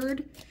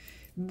encountered,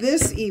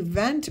 this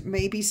event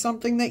may be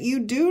something that you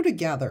do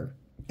together.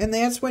 And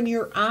that's when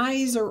your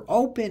eyes are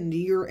opened,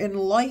 you're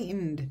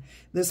enlightened.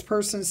 This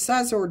person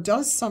says or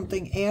does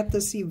something at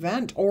this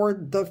event, or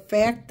the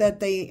fact that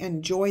they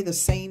enjoy the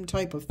same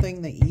type of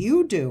thing that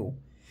you do.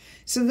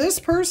 So this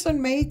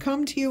person may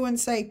come to you and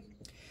say,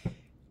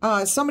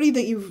 somebody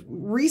that you've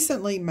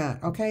recently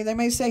met, okay? They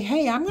may say,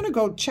 hey, I'm going to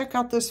go check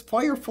out this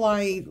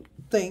firefly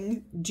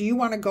thing. Do you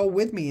want to go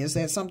with me? Is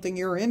that something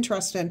you're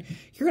interested in?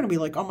 You're going to be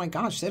like, oh my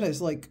gosh, that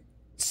is like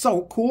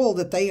so cool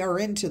that they are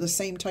into the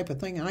same type of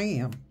thing I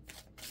am.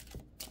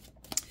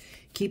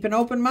 Keep an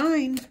open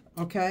mind,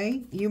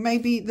 okay? You may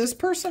be, this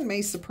person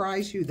may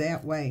surprise you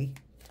that way.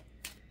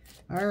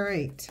 All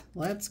right,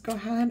 let's go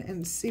ahead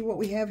and see what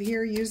we have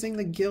here using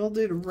the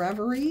Gilded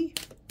Reverie.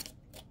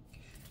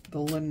 The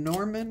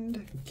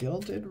Lenormand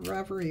Gilded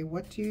Reverie.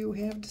 What do you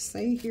have to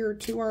say here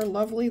to our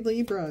lovely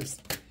Libras?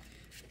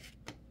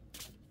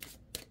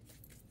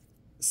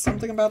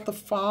 Something about the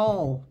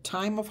fall,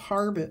 time of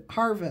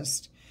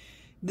harvest.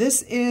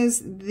 This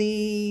is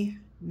the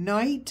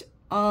Knight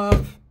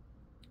of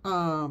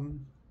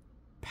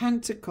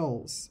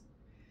Pentacles.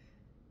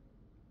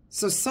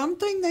 So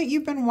something that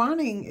you've been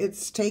wanting,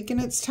 it's taken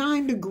its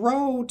time to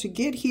grow, to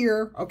get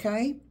here,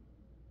 okay?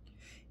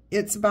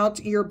 It's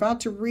about, you're about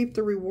to reap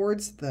the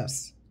rewards of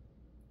this.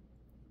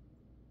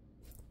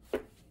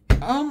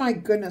 Oh my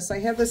goodness, I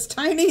have this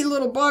tiny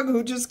little bug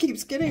who just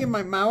keeps getting in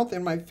my mouth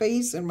and my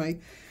face and my,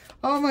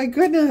 oh my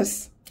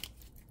goodness.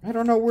 I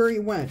don't know where he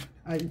went.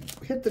 I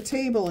hit the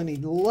table and he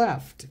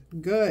left.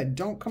 Good,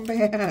 don't come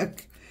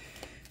back.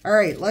 All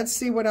right, let's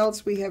see what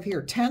else we have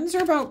here. Tens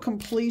are about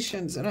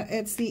completions, and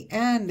it's the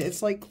end.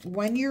 It's like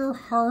when you're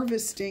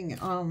harvesting,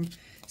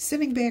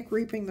 sitting back,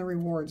 reaping the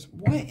rewards.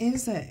 What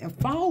is it? A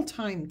fall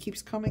time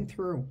keeps coming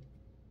through.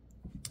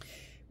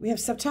 We have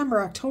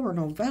September, October,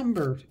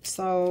 November.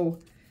 So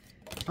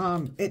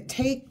it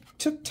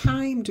took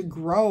time to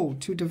grow,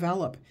 to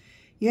develop.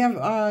 You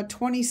have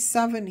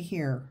 27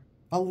 here.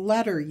 A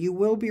letter. You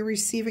will be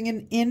receiving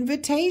an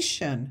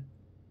invitation.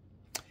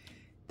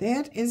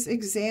 That is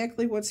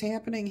exactly what's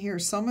happening here.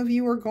 Some of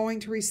you are going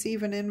to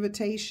receive an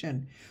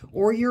invitation,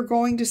 or you're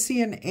going to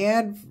see an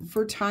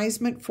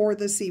advertisement for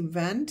this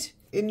event,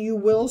 and you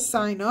will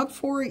sign up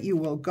for it. You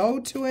will go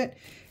to it,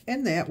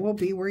 and that will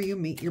be where you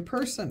meet your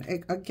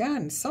person.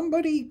 Again,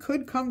 somebody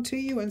could come to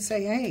you and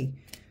say, hey,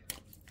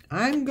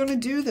 I'm going to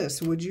do this.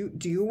 Do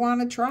you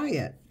want to try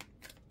it?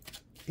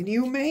 And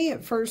you may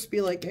at first be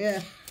like,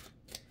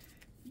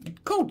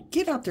 go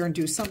get out there and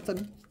do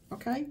something,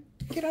 okay?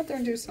 Get out there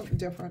and do something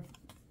different.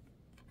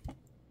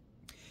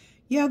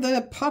 Yeah,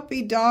 the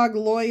puppy dog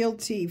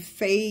loyalty,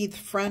 faith,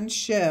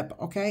 friendship.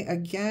 Okay,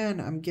 again,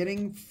 I'm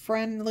getting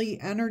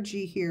friendly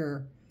energy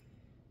here.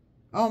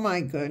 Oh my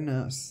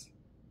goodness.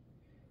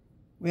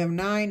 We have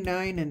 9,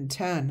 9, and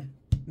 10.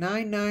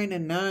 9, 9,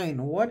 and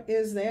 9. What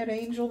is that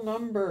angel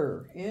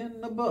number in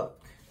the book?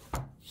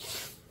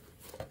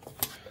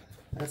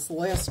 That's the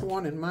last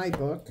one in my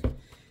book,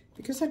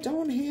 because I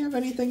don't have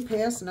anything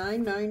past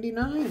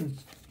 999.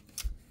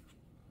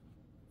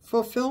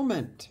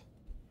 Fulfillment.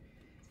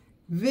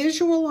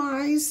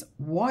 Visualize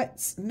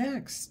what's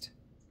next.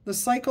 The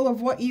cycle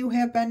of what you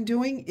have been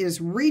doing is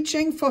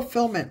reaching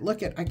fulfillment.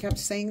 Look at, I kept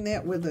saying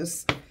that with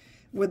this,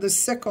 with the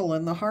sickle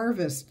and the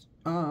harvest.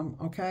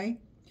 Okay.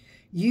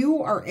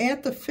 You are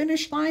at the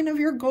finish line of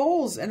your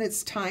goals, and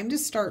it's time to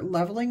start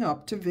leveling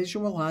up to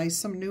visualize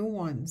some new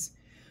ones.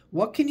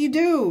 What can you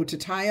do to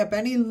tie up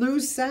any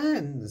loose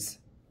ends?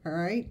 All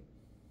right.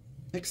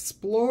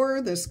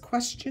 Explore this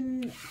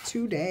question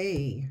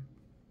today.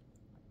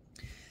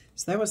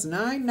 So that was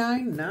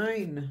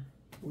 999.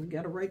 We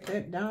got to write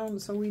that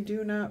down so we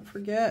do not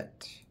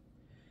forget.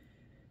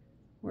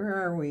 Where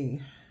are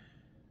we?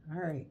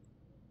 All right.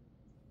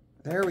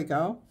 There we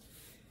go.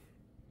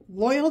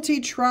 Loyalty,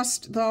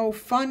 trust, though,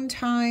 fun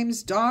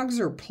times. Dogs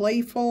are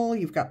playful.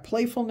 You've got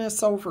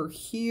playfulness over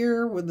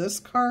here with this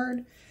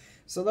card.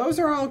 So those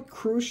are all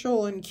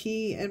crucial and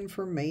key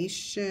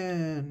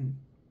information.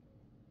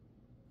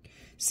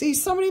 See,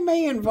 somebody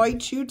may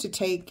invite you to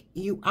take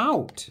you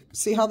out.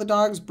 See how the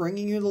dog's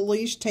bringing you the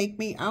leash? Take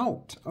me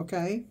out,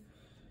 okay?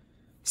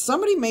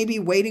 Somebody may be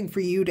waiting for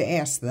you to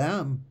ask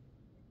them.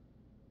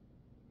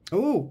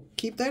 Oh,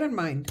 keep that in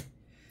mind.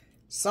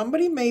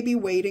 Somebody may be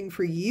waiting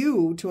for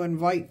you to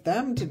invite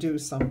them to do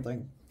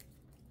something.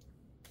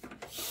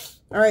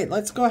 All right,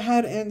 let's go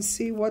ahead and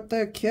see what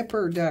the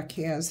Kipper deck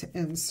has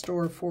in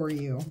store for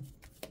you.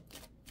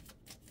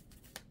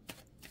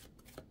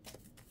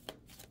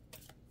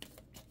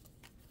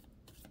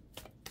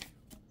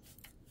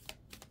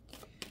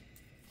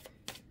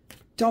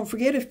 Don't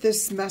forget, if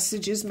this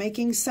message is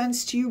making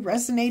sense to you,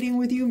 resonating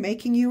with you,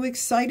 making you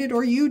excited,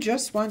 or you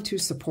just want to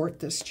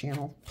support this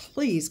channel,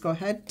 please go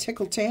ahead,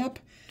 tickle tap,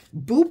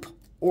 boop,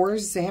 or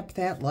zap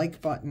that like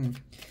button.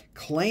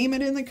 Claim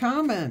it in the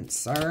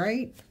comments, all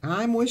right?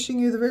 I'm wishing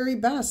you the very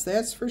best,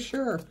 that's for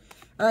sure.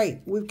 All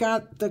right, we've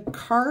got the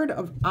card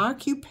of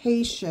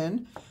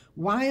occupation.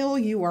 While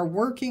you are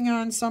working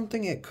on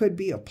something, it could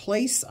be a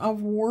place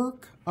of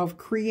work, of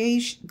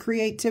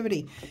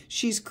creativity.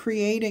 She's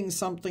creating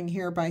something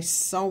here by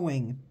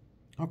sewing,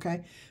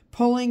 okay?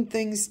 Pulling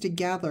things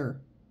together.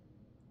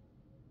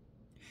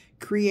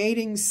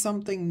 Creating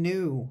something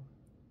new.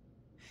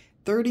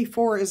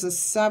 34 is a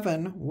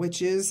 7,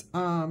 which is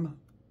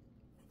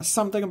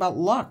something about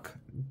luck.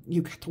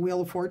 You got the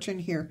Wheel of Fortune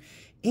here.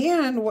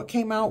 And what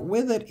came out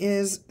with it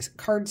is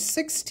card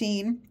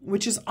 16,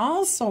 which is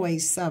also a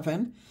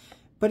 7.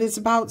 But it's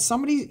about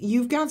somebody,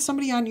 you've got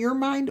somebody on your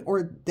mind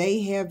or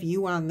they have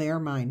you on their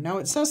mind. Now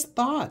it says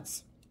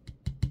thoughts.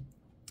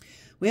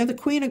 We have the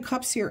Queen of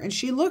Cups here, and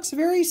she looks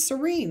very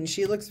serene.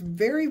 She looks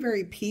very,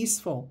 very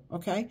peaceful,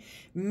 okay?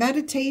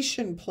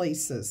 Meditation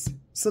places.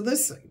 So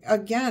this,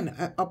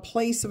 again, a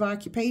place of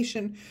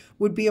occupation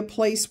would be a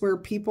place where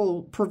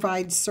people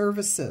provide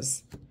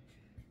services.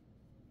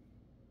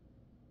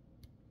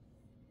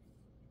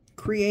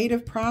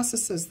 Creative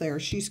processes there.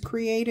 She's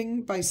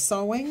creating by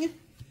sewing.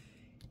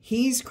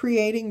 He's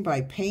creating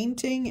by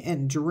painting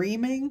and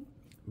dreaming.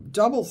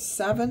 Double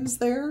 7s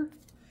there.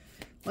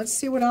 Let's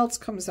see what else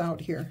comes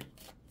out here.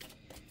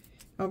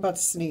 I'm about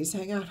to sneeze.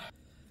 Hang on.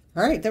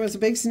 All right, that was a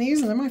big sneeze,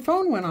 and then my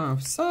phone went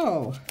off.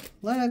 So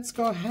let's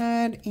go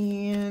ahead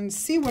and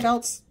see what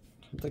else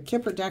the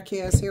Kipper deck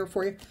has here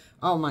for you.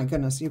 Oh, my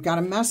goodness. You've got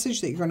a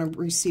message that you're going to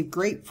receive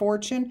great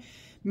fortune.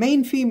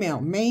 Main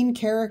female, main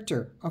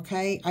character,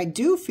 okay? I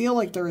do feel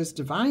like there is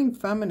divine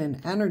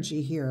feminine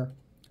energy here.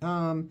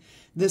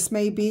 This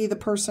may be the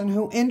person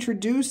who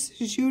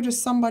introduces you to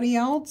somebody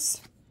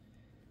else.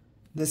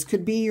 This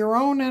could be your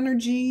own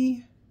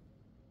energy.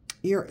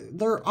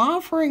 They're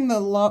offering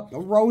the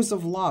rose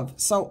of love.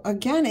 So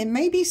again, it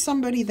may be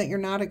somebody that you're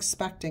not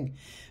expecting,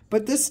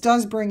 but this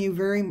does bring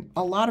you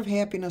a lot of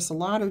happiness, a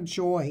lot of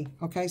joy.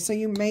 Okay, so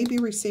you may be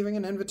receiving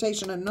an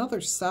invitation,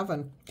 another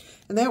 7.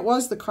 And that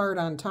was the card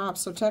on top,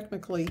 so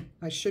technically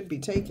I should be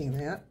taking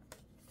that.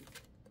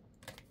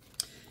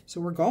 So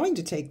we're going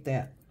to take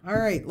that. All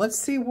right, let's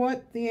see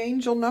what the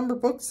angel number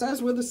book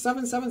says with the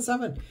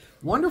 777.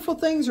 Wonderful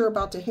things are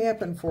about to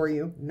happen for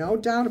you. No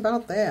doubt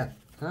about that.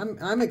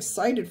 I'm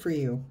excited for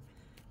you.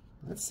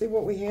 Let's see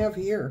what we have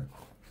here.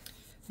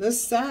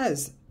 This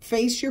says,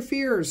 face your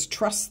fears,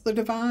 trust the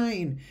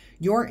divine.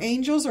 Your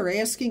angels are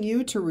asking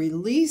you to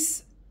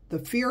release the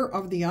fear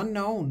of the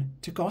unknown,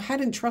 to go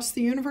ahead and trust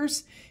the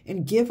universe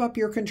and give up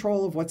your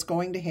control of what's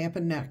going to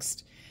happen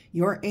next.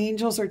 Your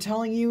angels are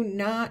telling you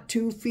not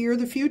to fear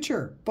the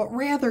future, but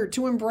rather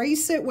to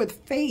embrace it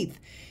with faith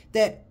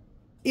that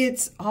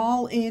it's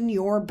all in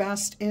your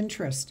best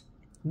interest.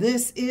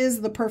 This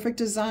is the perfect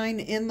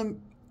design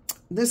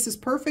this is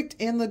perfect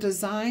in the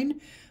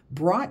design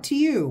brought to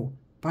you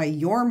by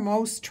your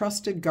most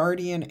trusted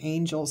guardian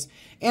angels.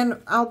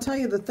 And I'll tell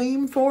you, the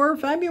theme for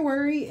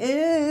February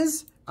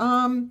is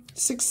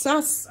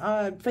success,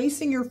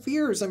 facing your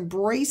fears,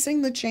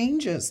 embracing the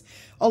changes,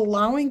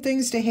 allowing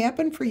things to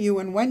happen for you.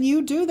 And when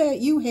you do that,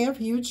 you have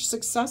huge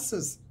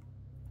successes.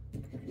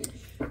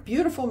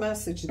 Beautiful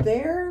message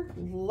there.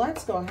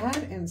 Let's go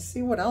ahead and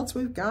see what else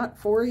we've got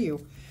for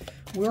you.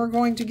 We're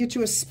going to get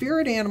you a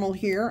spirit animal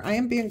here. I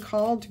am being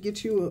called to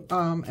get you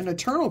an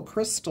eternal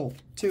crystal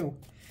too.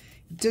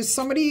 Does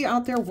somebody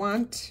out there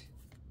want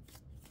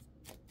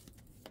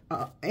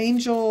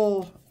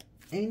angel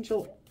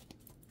answers?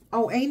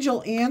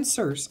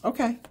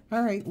 Okay.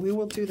 All right. We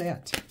will do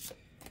that.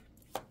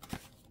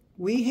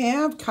 We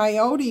have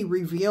Coyote,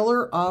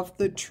 revealer of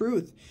the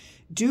truth.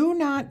 Do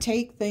not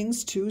take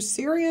things too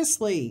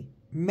seriously.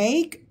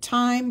 Make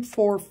time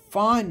for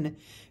fun.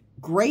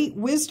 Great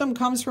wisdom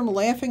comes from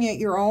laughing at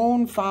your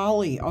own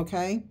folly,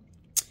 okay?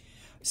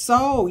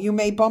 So you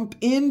may bump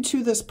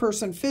into this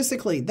person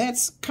physically.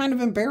 That's kind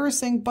of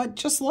embarrassing, but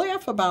just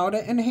laugh about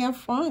it and have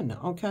fun,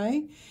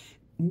 okay?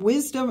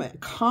 Wisdom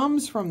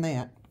comes from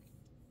that.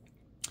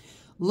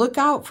 Look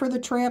out for the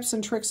traps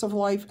and tricks of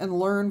life and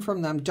learn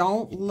from them.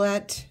 Don't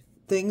let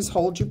things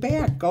hold you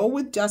back. Go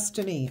with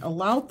destiny.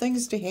 Allow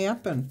things to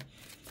happen.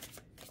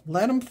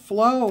 Let them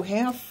flow.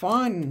 Have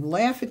fun.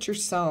 Laugh at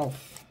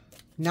yourself.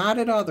 Not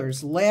at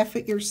others. Laugh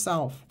at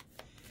yourself.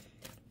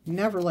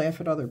 Never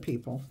laugh at other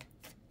people.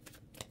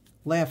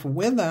 Laugh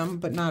with them,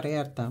 but not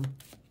at them.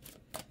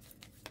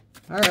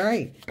 All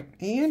right.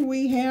 And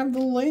we have the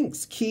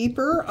links.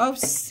 Keeper of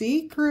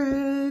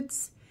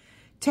Secrets.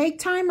 Take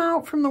time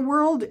out from the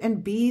world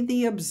and be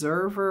the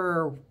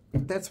observer.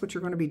 That's what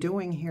you're going to be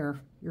doing here.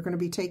 You're going to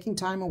be taking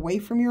time away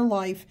from your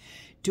life,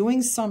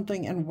 doing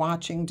something and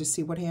watching to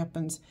see what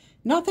happens.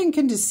 Nothing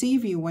can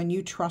deceive you when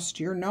you trust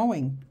your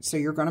knowing. So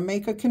you're going to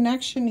make a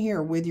connection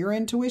here with your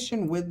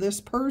intuition, with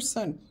this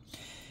person.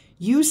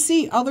 You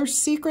see other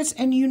secrets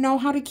and you know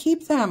how to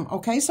keep them,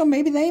 okay? So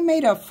maybe they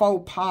made a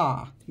faux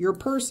pas. Your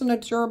person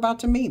that you're about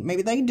to meet,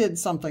 maybe they did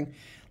something.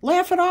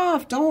 Laugh it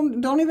off.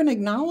 Don't even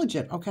acknowledge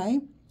it, okay?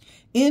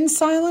 In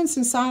silence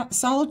and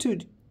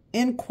solitude,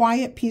 in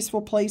quiet,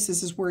 peaceful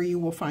places is where you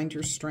will find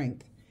your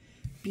strength.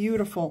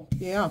 Beautiful.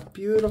 Yeah,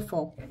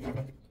 beautiful.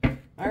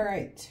 All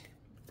right.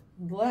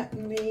 Let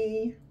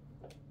me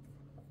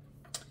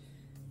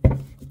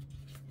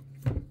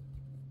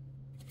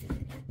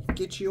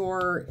get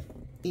your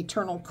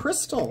eternal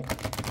crystal.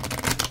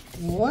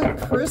 What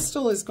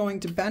crystal is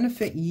going to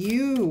benefit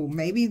you?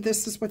 Maybe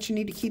this is what you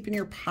need to keep in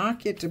your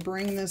pocket to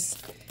bring this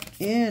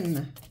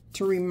in,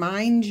 to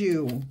remind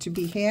you to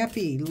be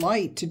happy,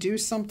 light, to do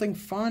something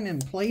fun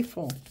and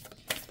playful.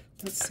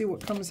 Let's see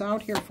what comes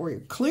out here for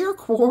you. Clear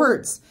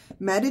quartz,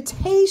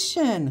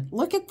 meditation.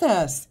 Look at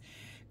this.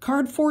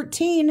 Card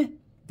 14,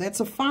 that's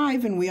a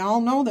 5, and we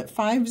all know that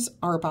 5s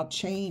are about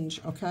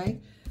change, okay?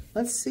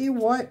 Let's see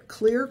what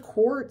clear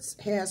quartz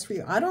has for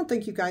you. I don't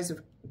think you guys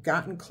have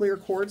gotten clear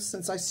quartz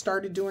since I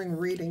started doing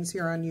readings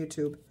here on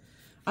YouTube.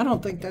 I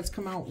don't think that's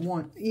come out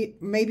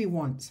maybe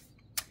once.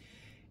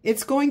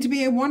 It's going to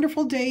be a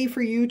wonderful day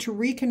for you to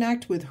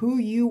reconnect with who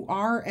you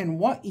are and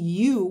what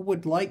you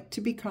would like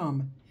to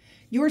become.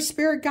 Your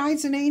spirit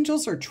guides and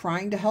angels are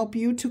trying to help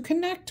you to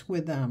connect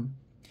with them.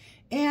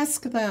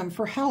 Ask them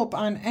for help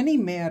on any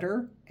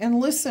matter and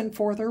listen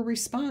for their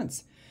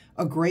response.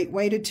 A great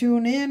way to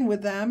tune in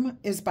with them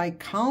is by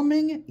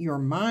calming your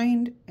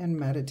mind and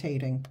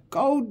meditating.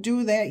 Go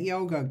do that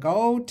yoga.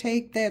 Go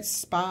take that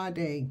spa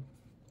day.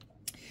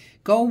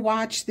 Go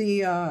watch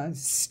the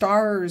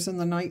stars in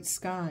the night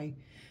sky.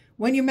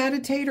 When you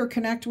meditate or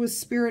connect with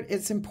spirit,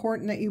 it's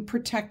important that you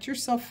protect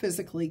yourself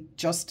physically.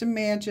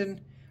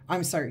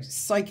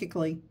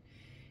 Psychically.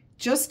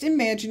 Just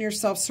imagine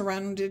yourself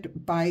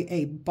surrounded by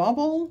a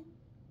bubble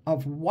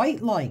of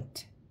white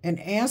light and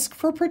ask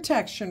for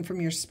protection from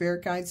your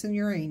spirit guides and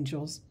your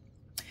angels.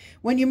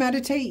 When you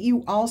meditate,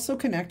 you also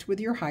connect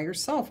with your higher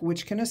self,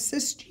 which can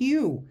assist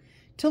you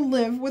to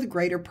live with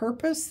greater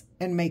purpose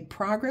and make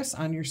progress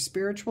on your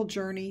spiritual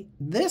journey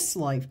this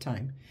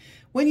lifetime.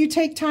 When you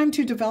take time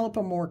to develop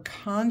a more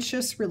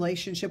conscious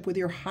relationship with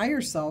your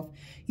higher self,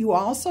 you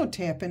also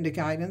tap into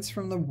guidance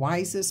from the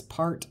wisest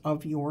part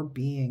of your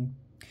being.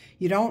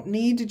 You don't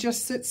need to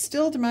just sit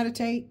still to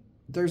meditate.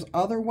 There's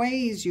other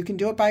ways. You can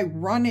do it by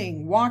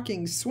running,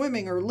 walking,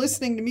 swimming, or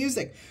listening to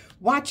music,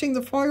 watching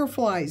the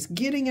fireflies,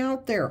 getting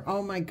out there.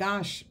 Oh my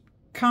gosh,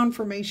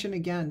 confirmation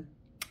again.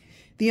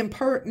 The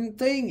important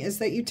thing is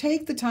that you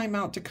take the time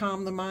out to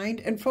calm the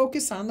mind and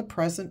focus on the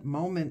present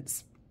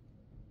moments.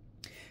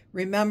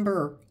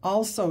 Remember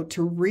also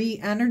to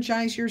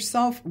re-energize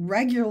yourself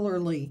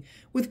regularly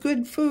with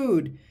good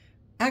food,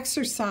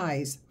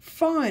 exercise,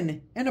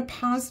 fun, and a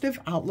positive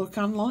outlook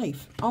on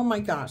life. Oh my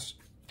gosh.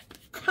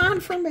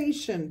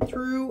 Confirmation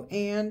through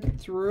and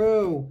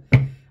through.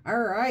 All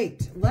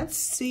right, let's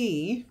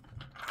see.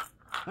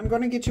 I'm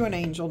going to get you an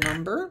angel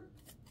number.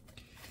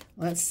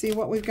 Let's see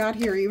what we've got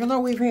here. Even though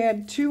we've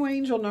had 2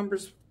 angel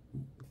numbers,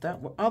 that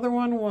other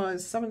one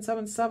was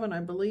 777,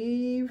 I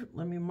believe.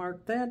 Let me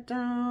mark that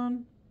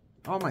down.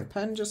 Oh, my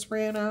pen just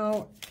ran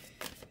out.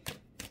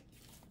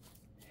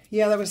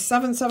 Yeah, that was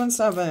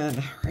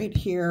 777 right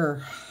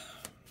here.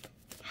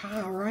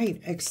 All right,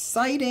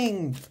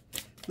 exciting.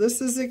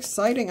 This is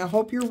exciting. I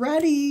hope you're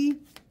ready.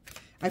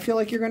 I feel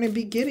like you're going to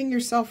be getting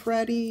yourself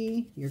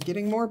ready. You're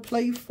getting more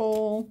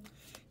playful.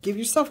 Give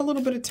yourself a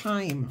little bit of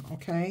time,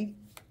 okay?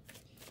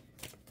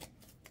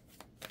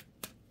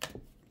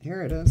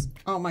 Here it is.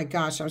 Oh my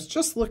gosh, I was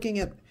just looking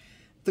at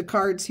the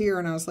cards here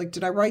and I was like,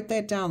 did I write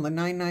that down? The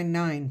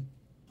 999.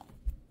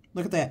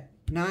 Look at that.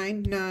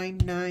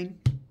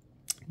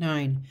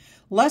 9999.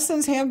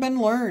 Lessons have been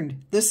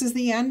learned. This is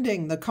the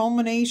ending, the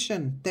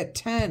culmination. That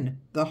 10,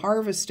 the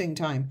harvesting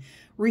time.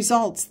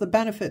 Results, the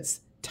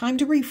benefits. Time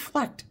to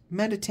reflect,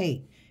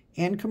 meditate,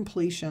 and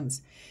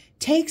completions.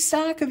 Take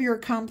stock of your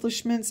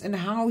accomplishments and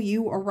how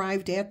you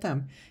arrived at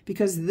them,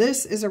 because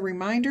this is a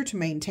reminder to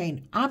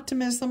maintain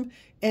optimism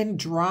and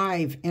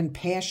drive and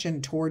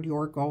passion toward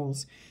your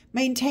goals.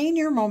 Maintain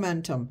your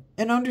momentum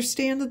and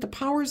understand that the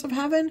powers of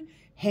heaven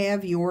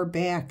have your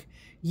back.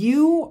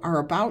 You are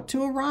about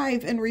to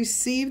arrive and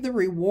receive the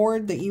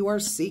reward that you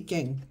are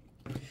seeking.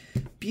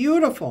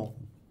 Beautiful,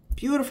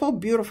 beautiful,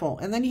 beautiful.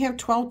 And then you have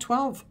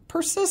 12-12,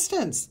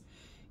 persistence.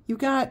 You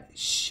got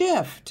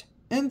shift,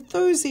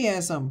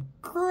 enthusiasm,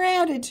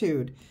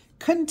 gratitude,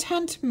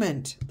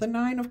 contentment, the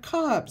 9 of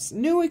Cups,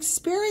 new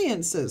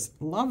experiences.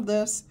 Love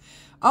this.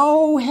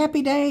 Oh,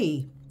 happy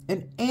day.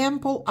 An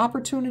ample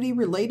opportunity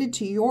related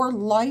to your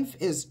life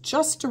is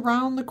just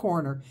around the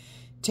corner.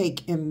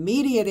 Take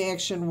immediate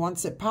action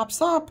once it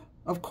pops up.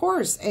 Of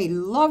course, a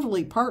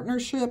lovely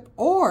partnership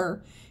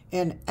or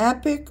an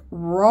epic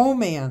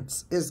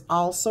romance is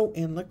also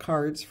in the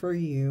cards for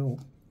you.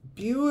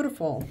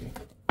 Beautiful.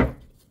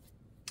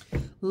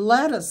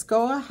 Let us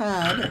go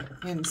ahead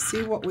and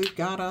see what we've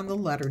got on the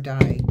letter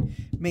die.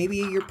 Maybe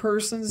your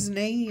person's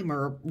name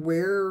or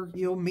where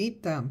you'll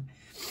meet them.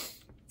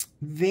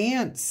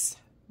 Vance,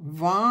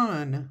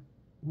 Vaughn,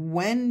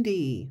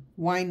 Wendy,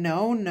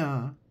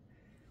 Winona,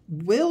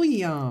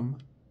 William,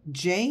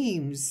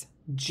 James,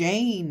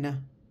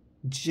 Jane,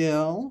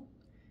 Jill,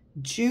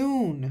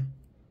 June,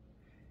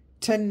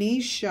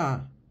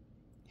 Tanisha,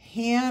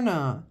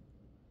 Hannah,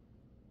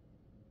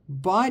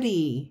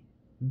 Buddy,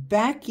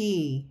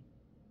 Becky,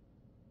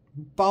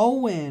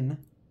 Bowen,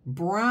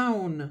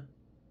 Brown,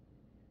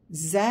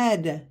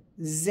 Zed,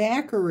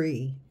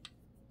 Zachary,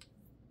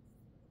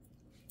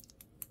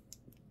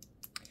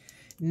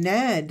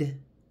 Ned,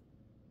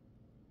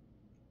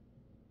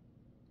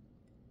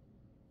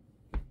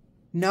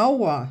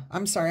 Noah.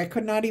 I'm sorry, I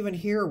could not even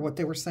hear what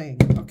they were saying.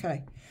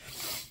 Okay.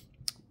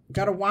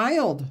 Got a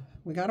wild.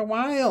 We got a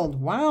wild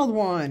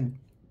one.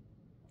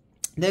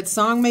 That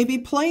song may be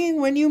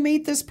playing when you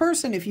meet this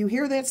person. If you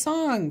hear that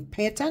song,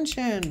 pay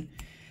attention.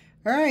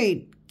 All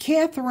right,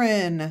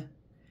 Catherine,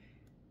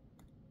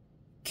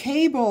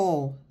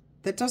 Cable.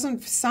 That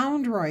doesn't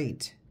sound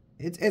right.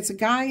 It's a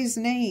guy's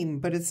name,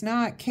 but it's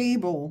not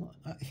Cable.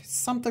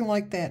 Something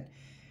like that.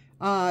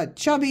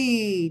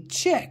 Chubby,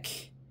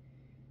 Chick,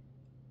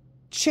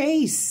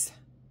 Chase,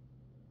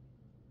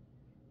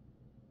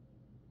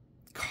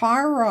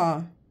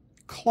 Cara,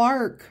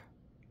 Clark,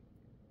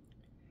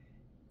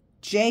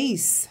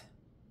 Jace,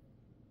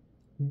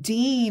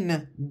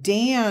 Dean,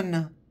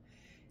 Dan,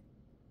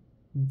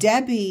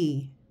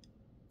 Debbie,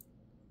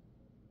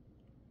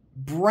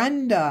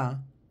 Brenda,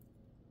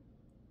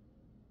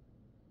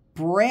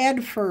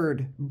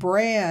 Bradford,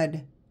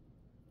 Brad,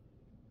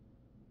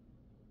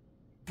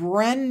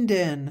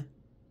 Brendan,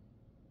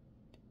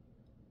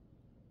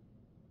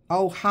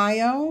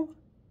 Ohio,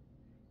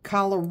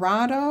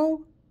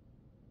 Colorado,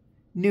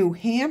 New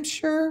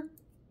Hampshire,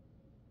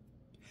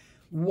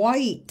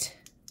 White,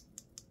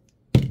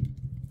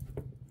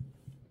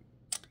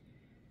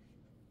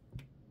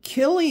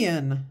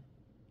 Killian,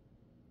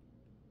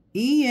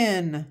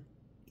 Ian,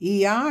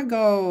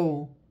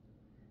 Iago.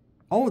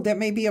 Oh, that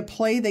may be a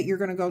play that you're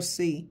going to go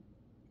see.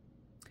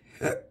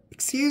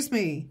 Excuse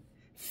me.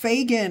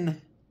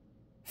 Fagin,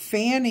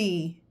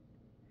 Fanny,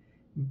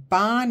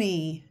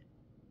 Bonnie,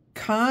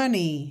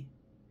 Connie,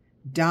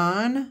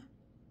 Don,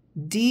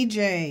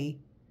 DJ,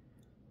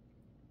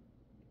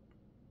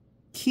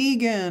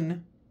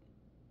 Keegan,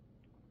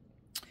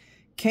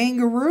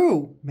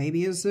 Kangaroo,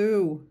 maybe a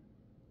zoo,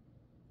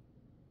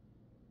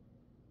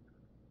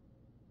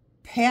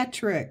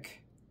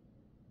 Patrick,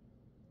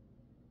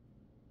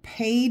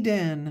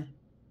 Payden,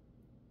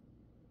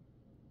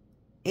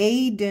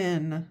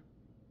 Aiden,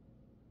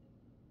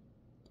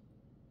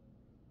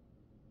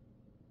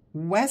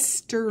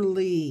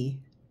 Westerly,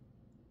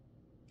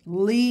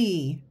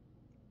 Lee,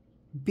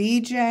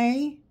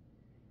 BJ,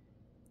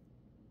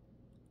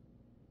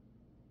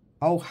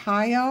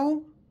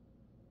 Ohio,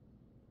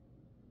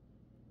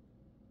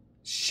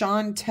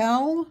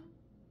 Chantel,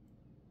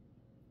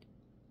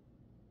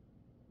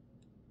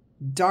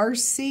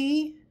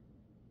 Darcy,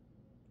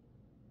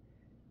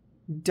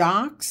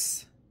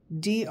 Docks,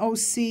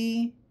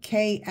 D-O-C-K-S,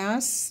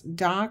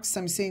 docks.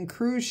 I'm seeing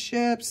cruise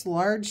ships,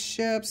 large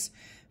ships,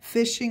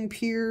 fishing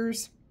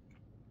piers.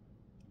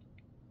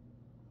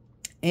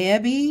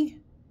 Abby,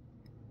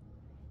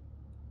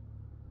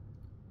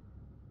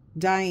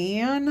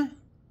 Diane,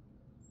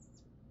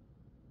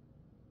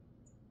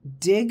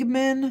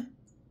 Digman,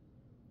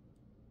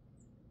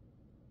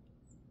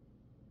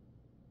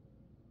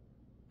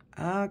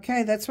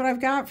 okay, that's what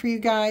I've got for you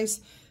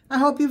guys. I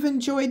hope you've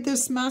enjoyed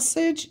this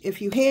message.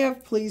 If you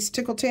have, please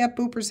tickle tap,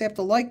 booper zap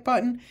the like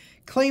button.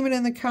 Claim it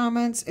in the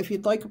comments. If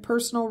you'd like a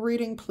personal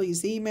reading,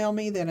 please email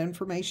me. That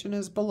information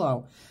is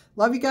below.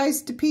 Love you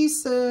guys to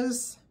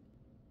pieces.